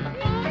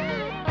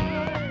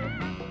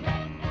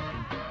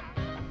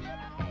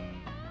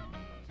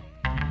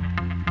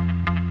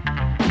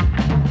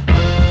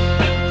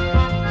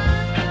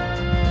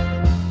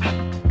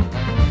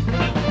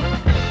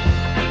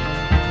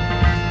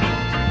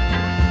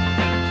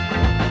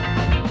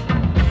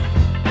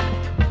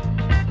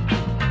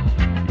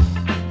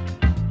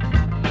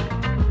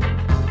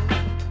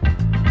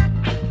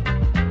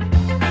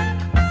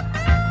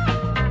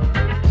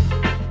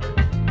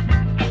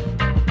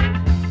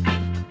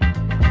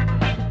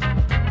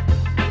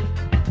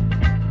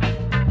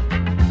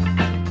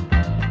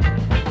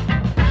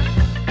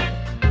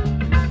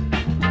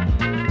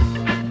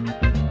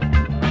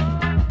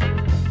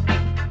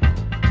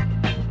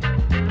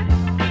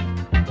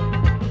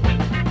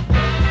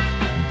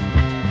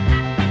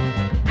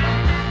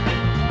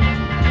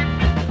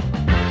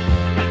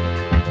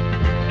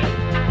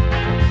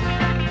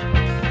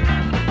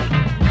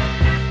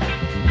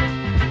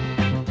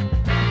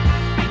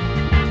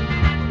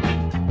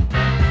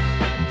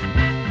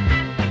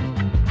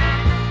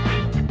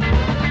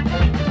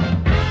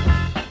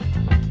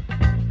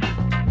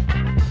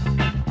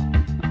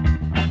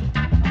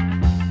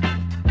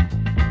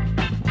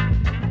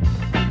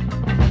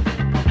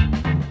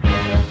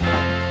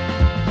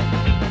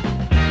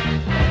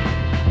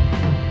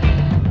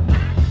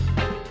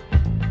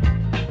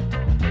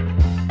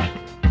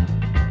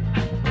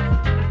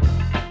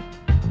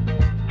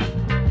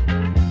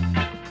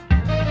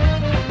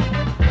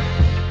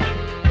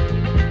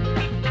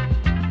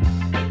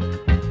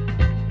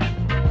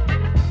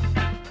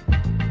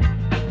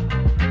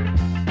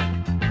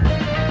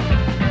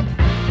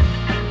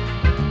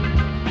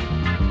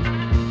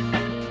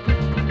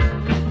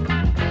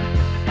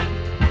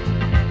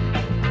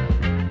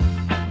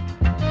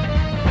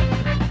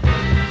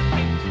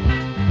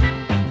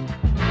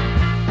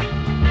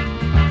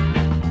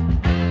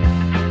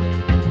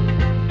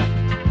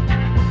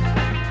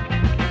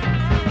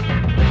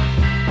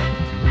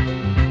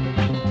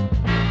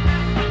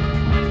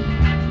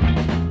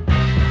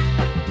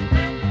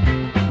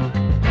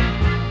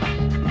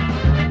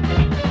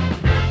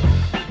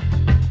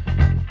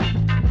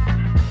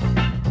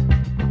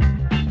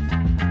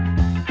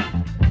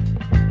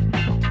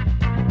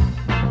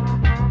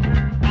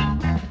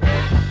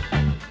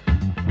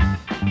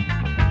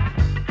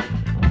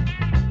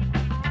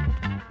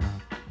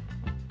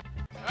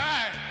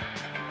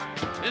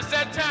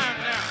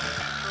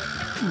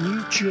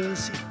 New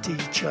Jersey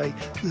DJ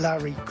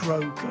Larry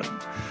Grogan,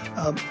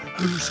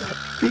 who's a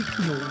big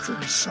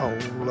Northern Soul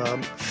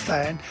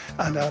fan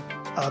and a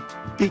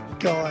big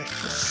guy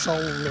for soul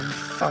and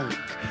funk,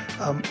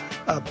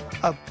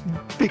 a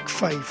big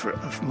favourite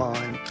of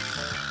mine.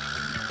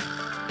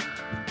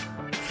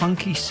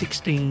 Funky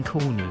 16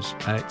 Corners.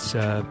 It's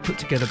put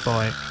together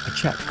by a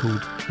chap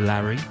called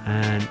Larry,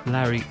 and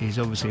Larry is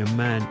obviously a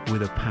man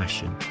with a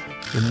passion.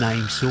 The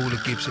name sort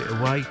of gives it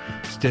away.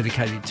 It's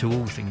dedicated to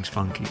all things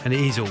funky, and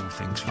it is all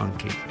things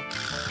funky.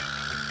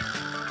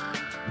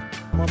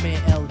 my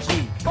man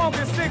LG.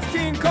 Funky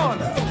 16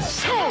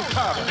 Corners.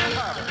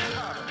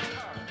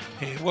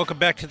 Hey, welcome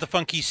back to the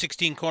Funky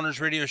 16 Corners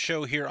radio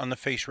show here on The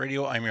Face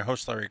Radio. I'm your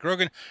host, Larry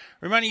Grogan,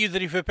 reminding you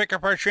that if you pick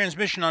up our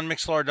transmission on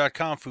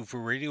Mixlr.com, Foo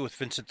Radio with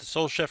Vincent the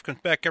Soul Chef comes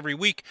back every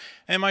week,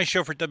 and my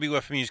show for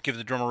WFMU's Give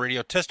the Drummer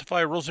Radio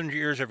Testify rolls into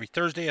your ears every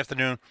Thursday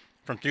afternoon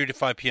from 3 to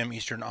 5 p.m.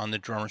 Eastern on the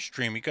Drummer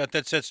Stream. We got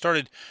that set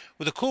started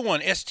with a cool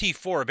one,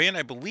 ST4, a band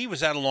I believe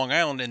was out of Long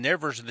Island, and their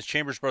version of the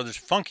Chambers Brothers'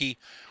 Funky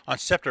on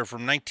Scepter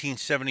from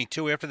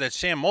 1972. After that,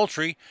 Sam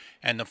Moultrie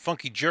and the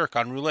Funky Jerk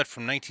on Roulette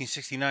from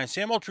 1969.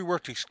 Sam Moultrie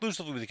worked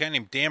exclusively with a guy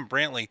named Dan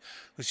Brantley,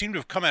 who seemed to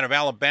have come out of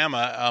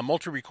Alabama.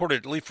 Moultrie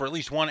recorded for at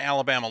least one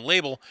Alabama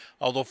label,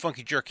 although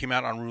Funky Jerk came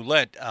out on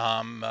Roulette.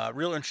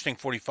 Real interesting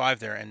 45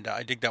 there, and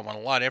I dig that one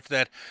a lot. After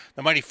that,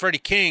 the mighty Freddie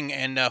King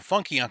and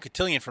Funky on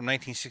Cotillion from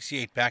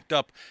 1968, backed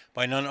up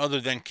by none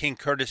other than King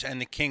Curtis and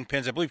the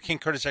Kingpins. I believe King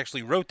Curtis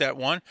actually wrote that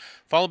one,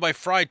 followed by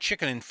Fried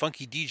Chicken and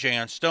Funky DJ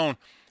on Stone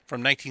from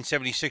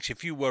 1976.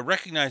 If you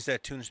recognize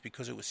that tune, it's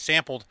because it was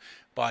sampled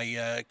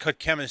by Cut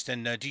Chemist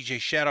and DJ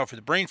Shadow for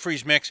the Brain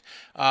Freeze mix.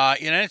 And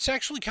it's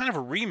actually kind of a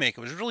remake.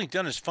 It was really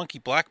done as Funky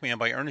Black Man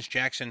by Ernest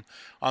Jackson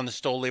on the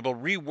Stoll label,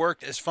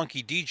 reworked as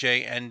Funky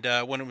DJ, and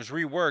when it was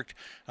reworked,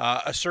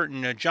 a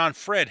certain John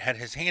Fred had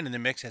his hand in the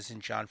mix, as in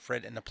John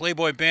Fred and the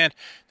Playboy Band,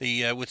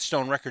 with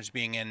Stone Records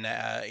being in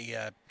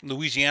a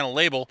Louisiana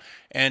label.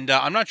 And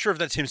I'm not sure if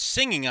that's him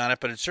singing on it,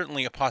 but it's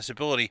certainly a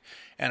possibility,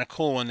 and a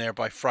cool one there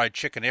by Fried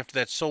Chicken. After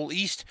that, Soul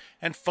East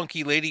and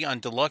Funky Lady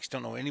on Deluxe.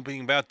 Don't know anything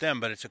about them,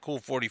 but it's a cool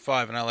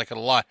 45, and I like it a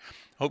lot.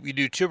 Hope you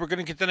do too. We're going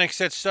to get the next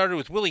set started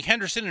with Willie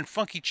Henderson and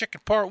Funky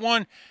Chicken Part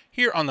 1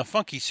 here on the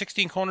Funky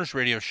 16 Corners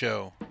radio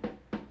show.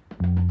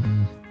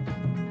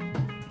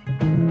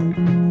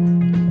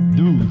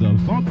 Do the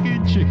funky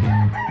chicken.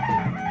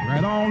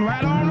 Right on,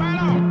 right on,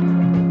 right on.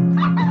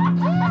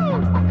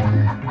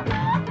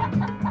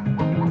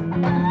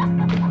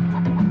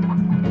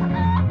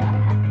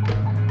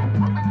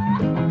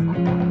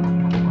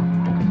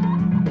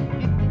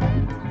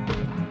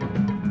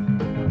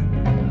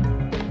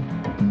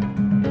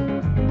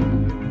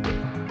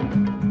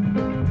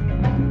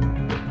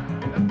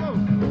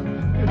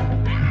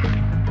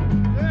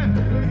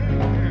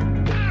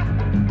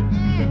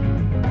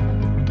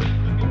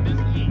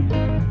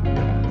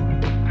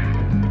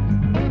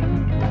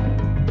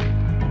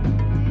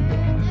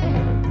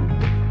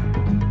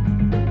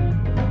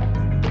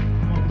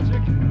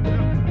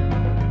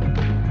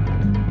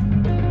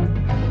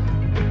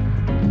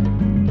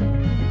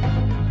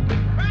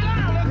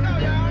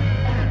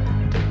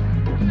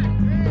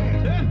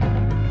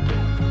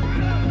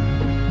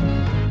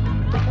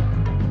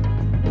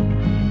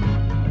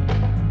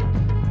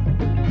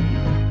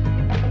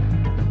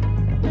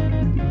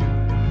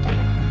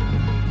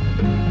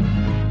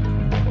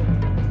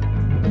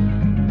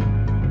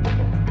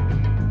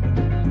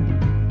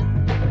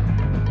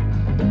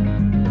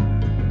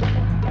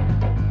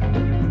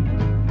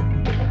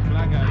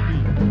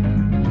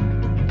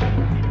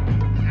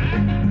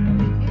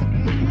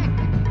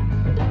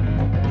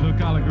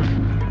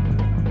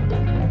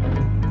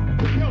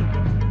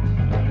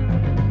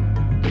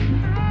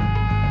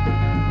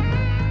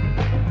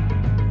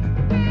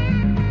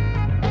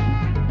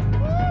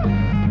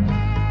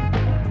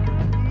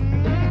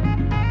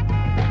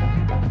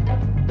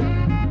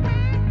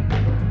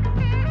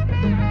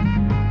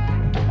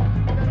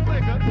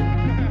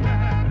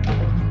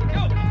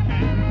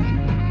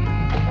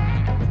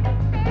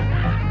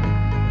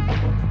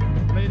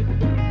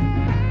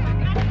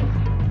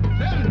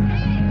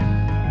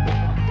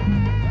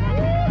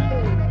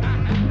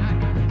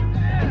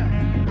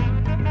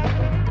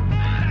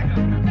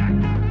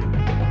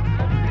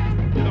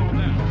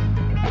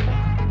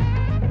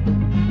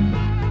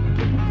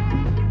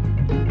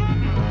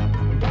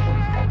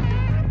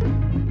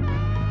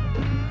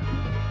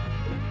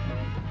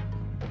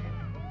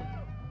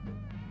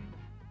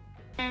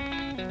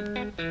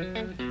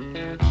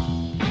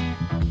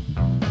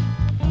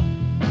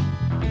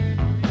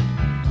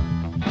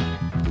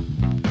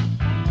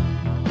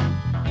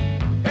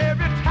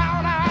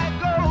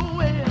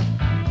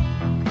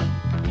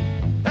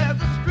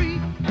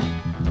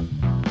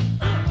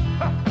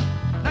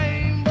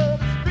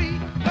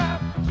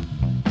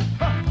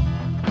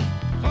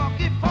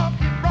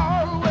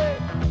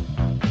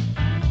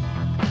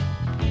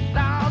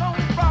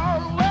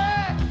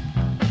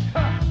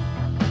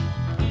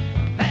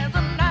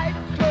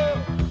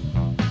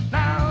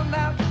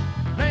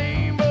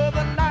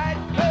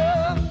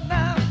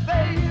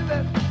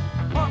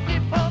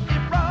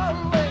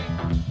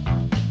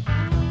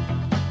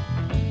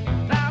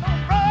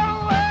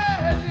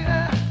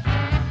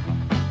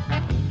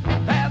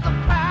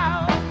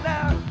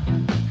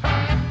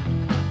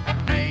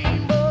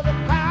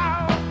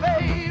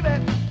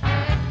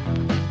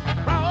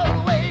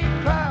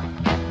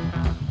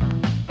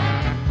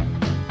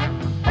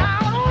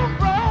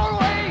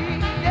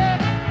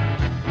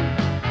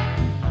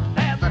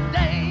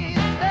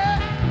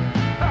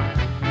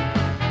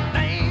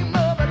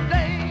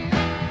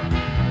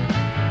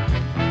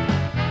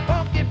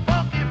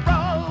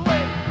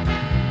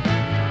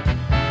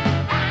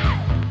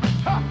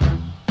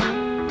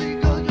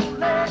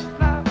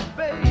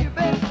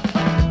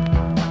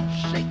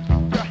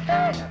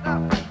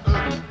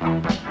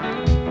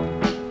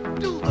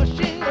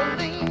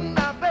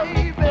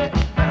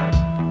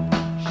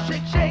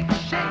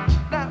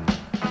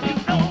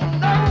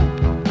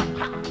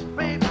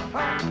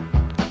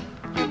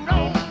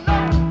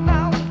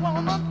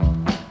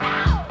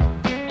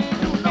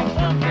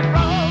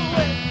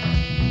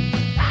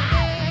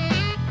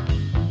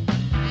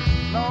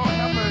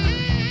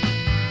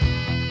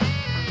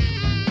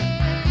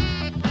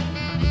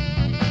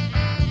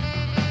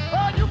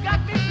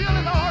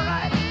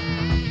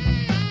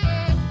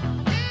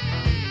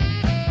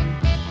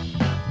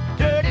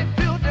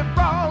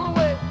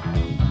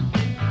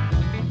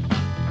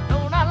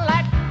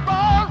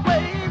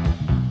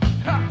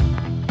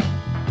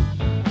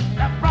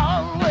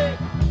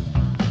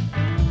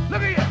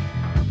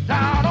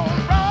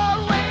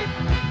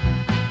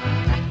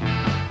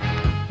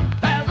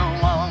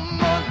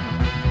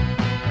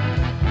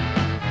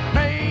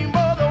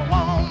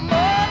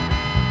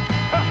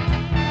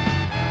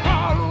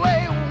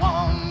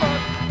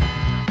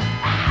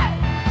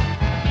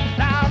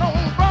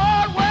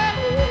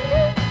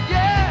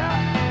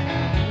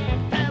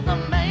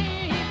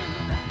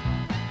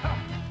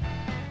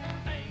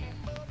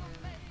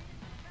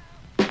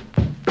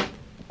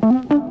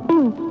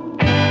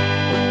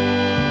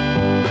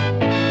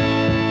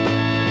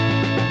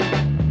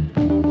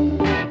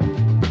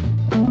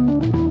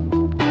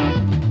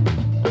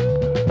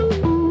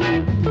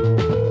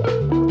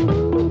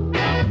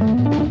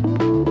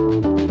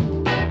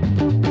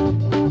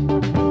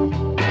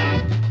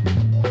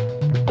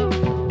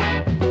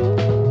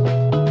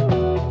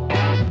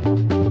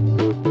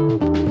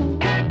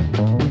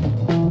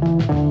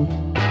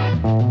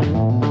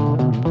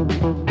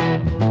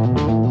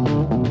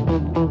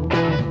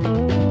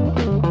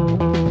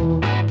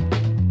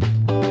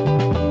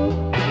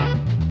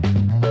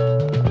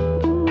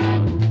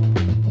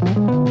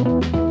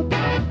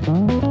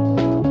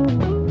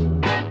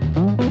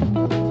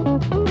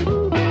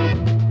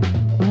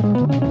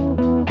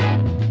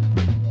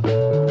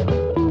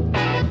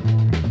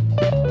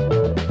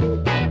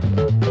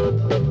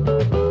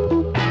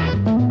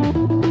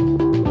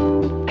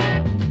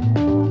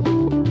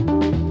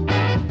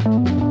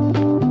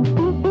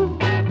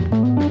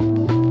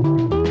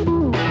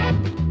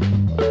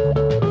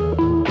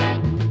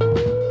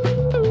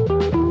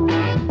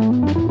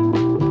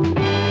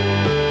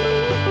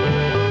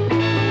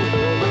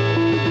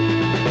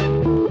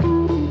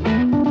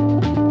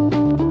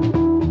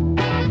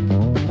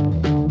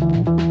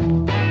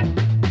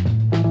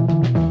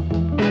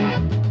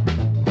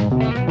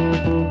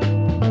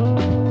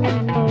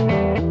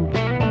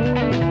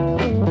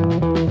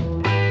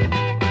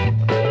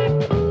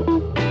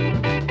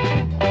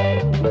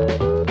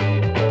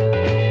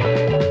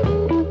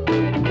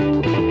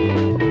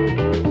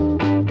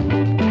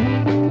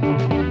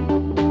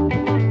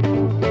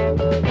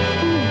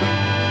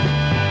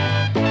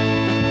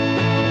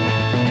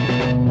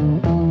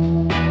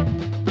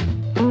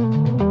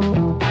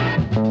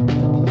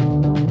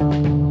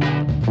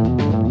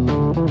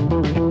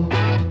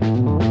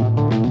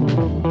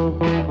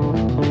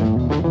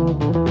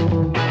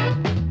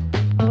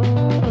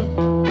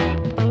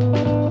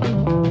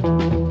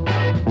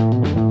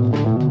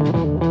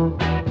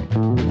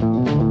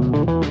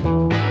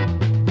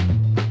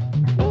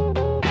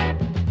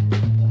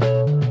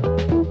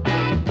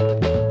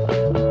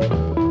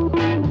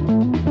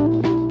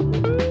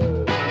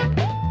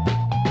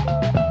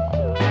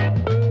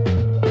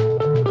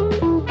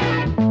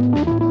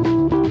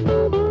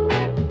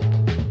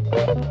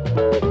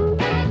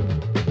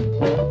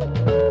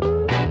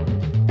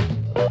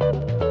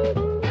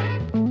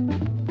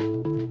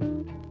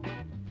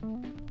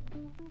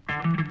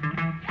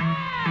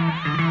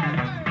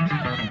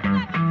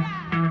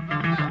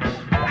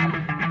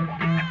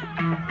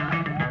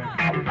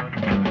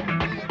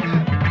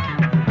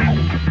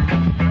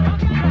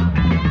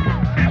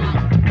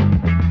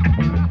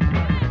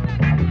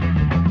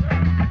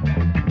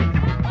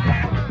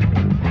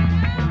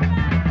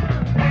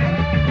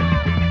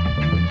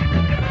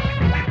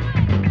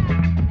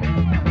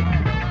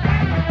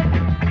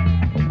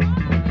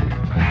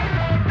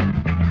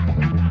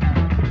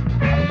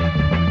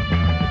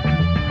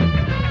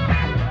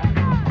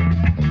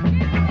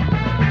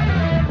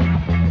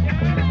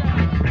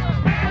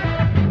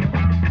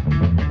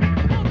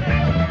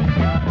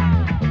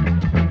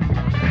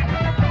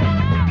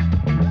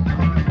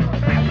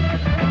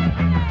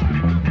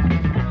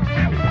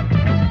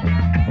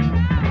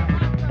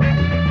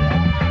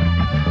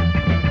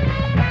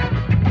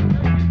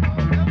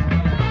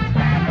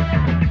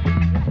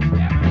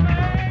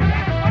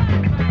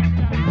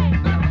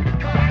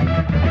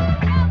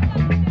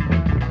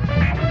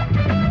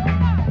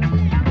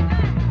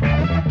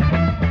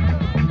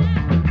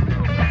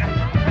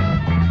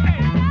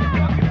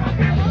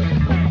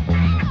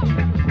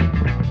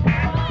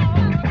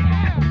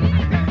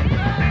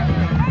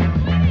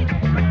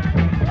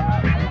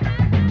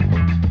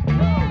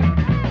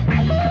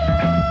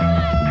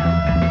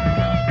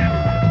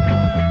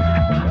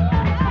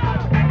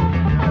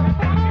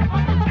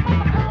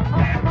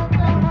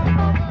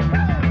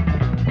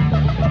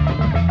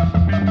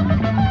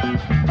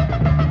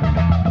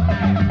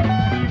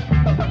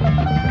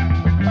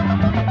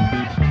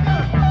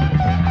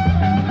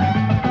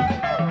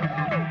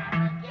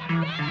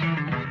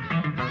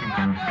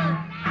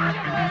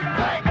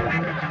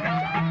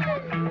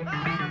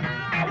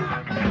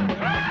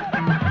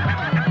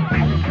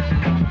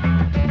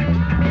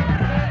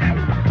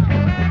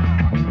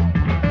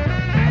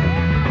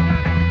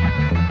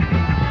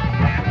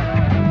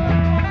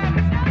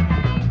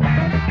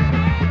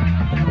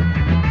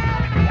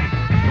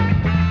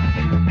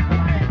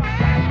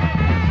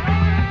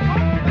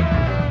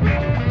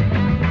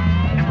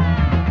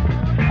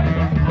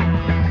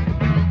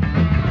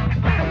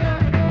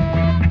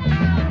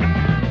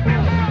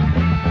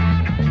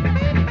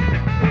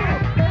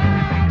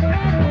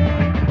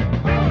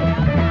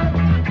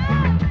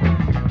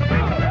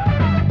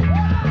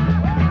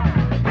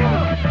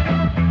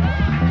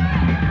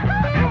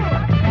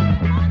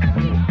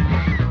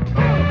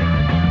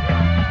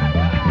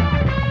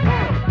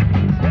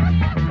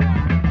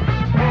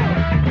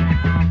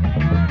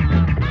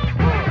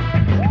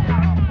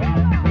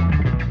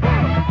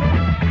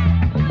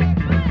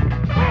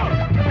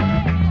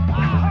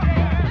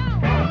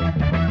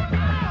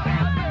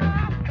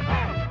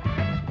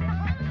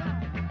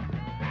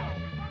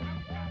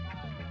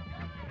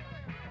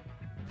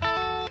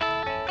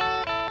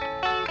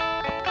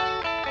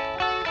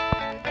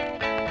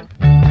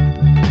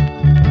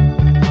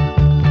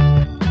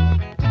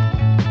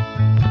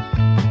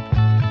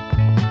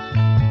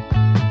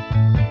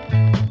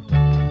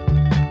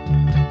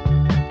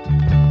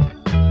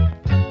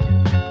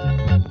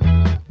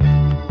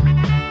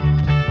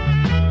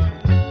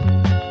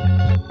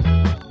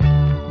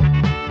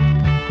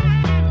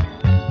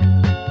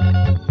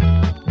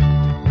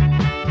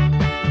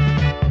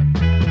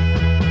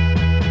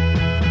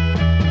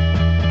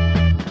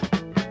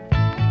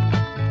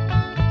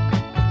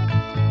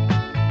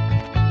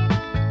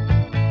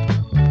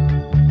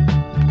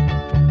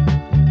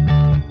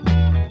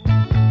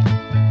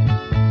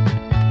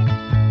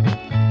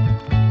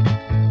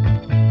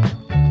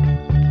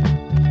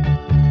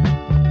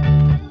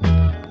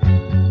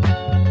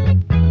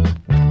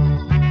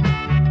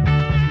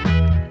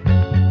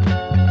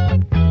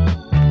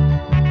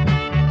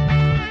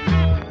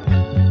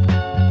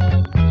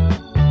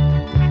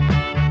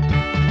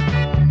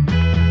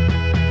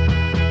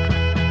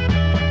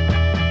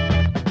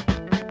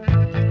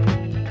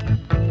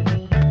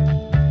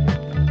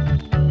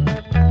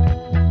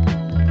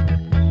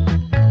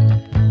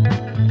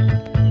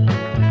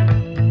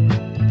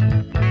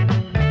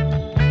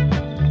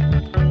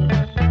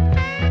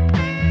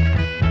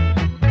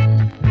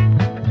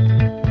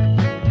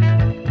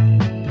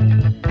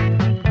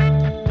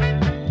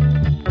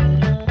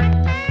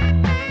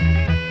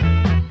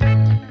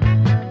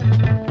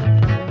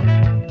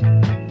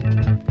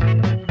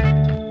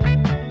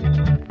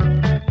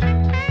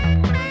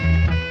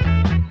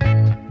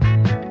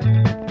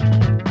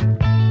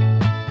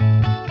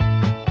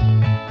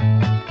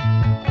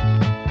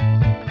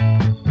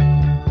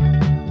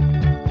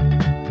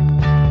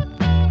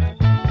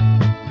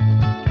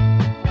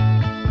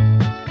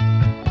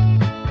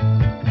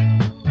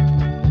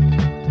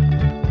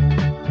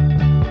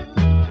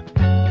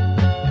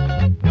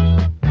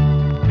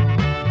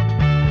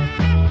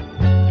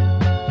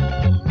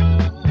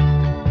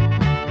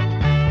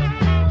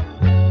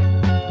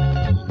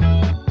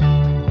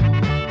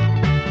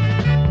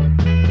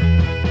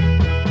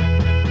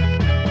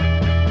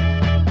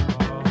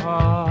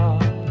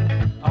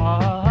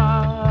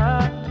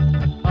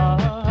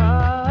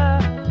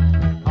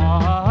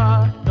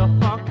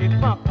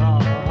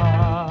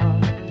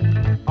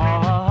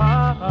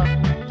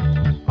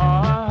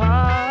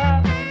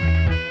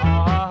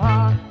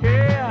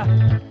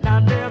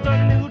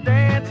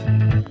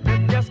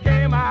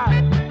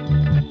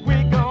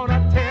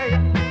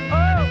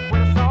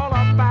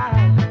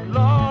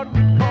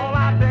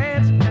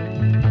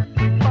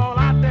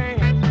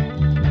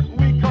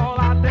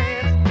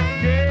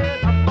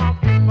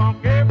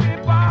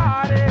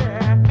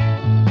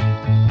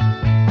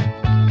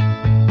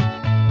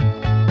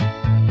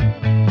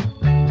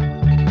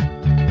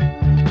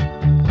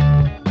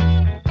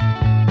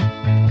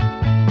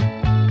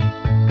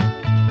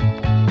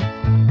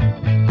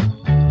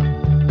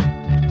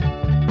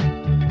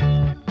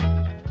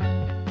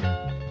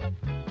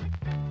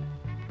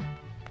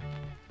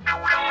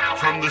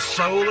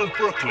 soul of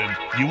Brooklyn,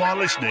 you are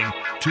listening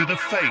to The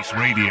Face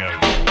Radio.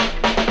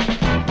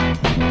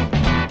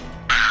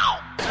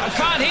 I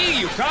can't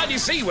hear you. Can't you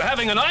see? We're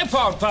having an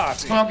iPod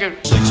party.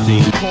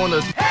 16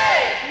 corners.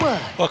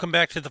 Welcome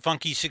back to the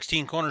Funky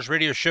 16 Corners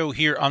radio show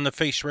here on The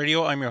Face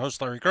Radio. I'm your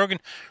host, Larry Grogan,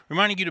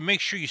 reminding you to make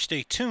sure you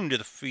stay tuned to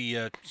the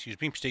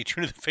stay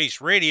tuned to The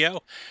Face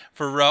Radio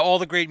for all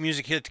the great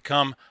music hit to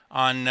come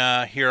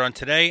on here on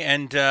today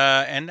and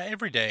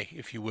every day,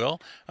 if you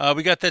will.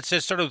 We got that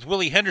set started with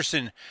Willie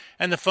Henderson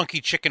and the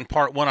Funky Chicken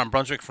Part 1 on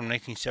Brunswick from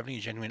 1970,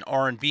 a genuine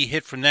R&B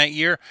hit from that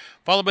year,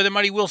 followed by the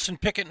Mighty Wilson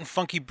Pickett and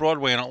Funky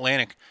Broadway on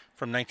Atlantic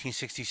from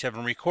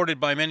 1967, recorded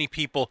by many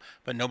people,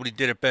 but nobody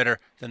did it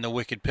better than the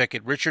Wicked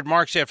Pickett. Richard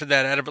Marx after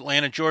that out of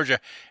Atlanta, Georgia,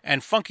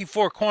 and Funky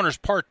Four Corners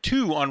Part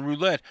 2 on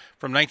Roulette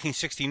from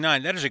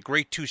 1969. That is a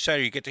great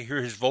two-sider. You get to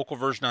hear his vocal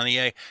version on the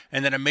A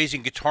and that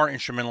amazing guitar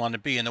instrumental on the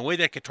B, and the way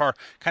that guitar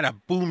kind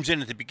of booms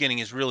in at the beginning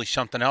is really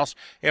something else.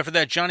 After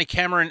that, Johnny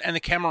Cameron and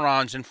the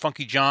Camerons and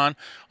Funky John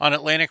on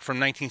Atlantic from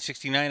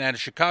 1969 out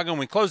of Chicago, and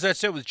we close that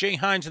set with Jay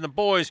Hines and the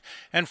Boys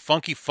and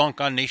Funky Funk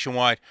on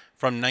Nationwide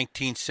from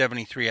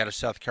 1973 out of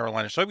South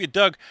Carolina. So I hope you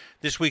dug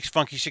this week's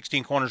Funky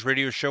 16 Corners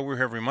radio show. We're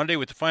here every Monday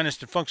with the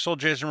finest in funk, soul,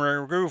 jazz, and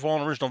rare groove, all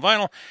on original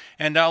vinyl.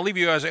 And I'll leave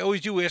you, as I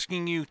always do,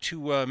 asking you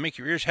to make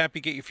your ears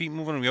happy, get your feet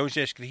moving, and we always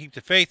ask you to keep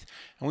the faith.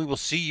 And we will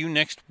see you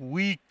next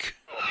week.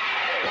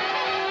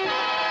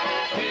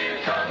 Here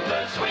comes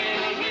the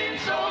swinging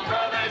soul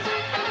brothers.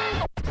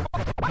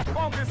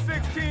 Funky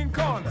 16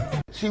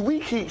 Corners. See, we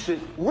keeps it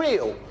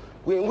real.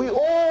 We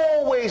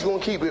always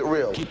gonna keep it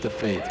real. Keep the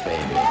faith,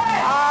 baby.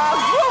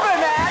 Groovy,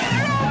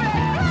 man.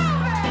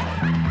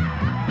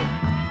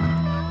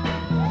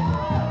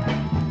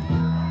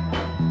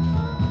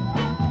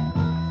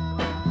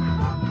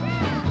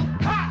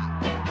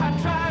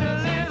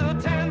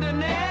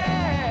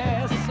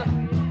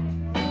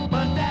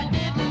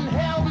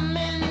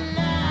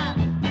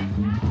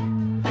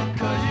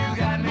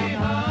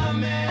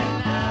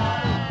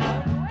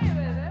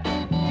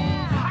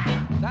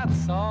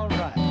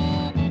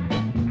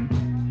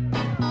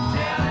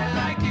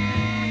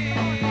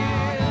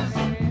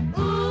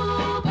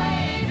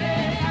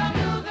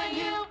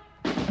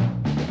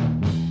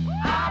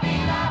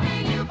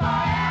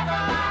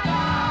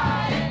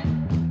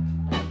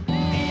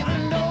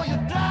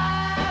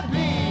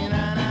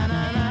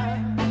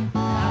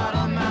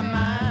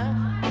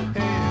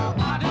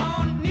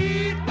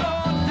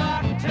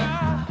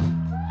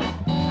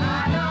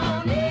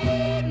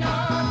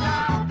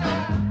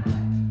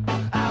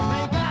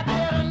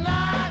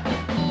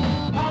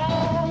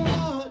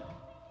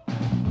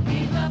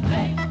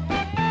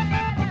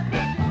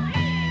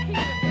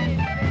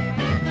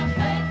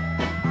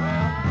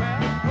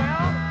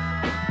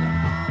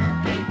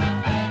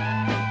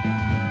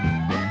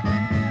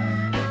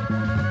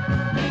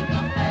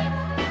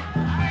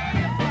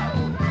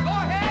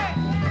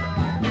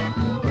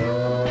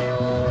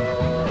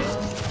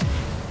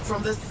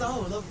 From the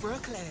soul of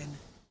Brooklyn,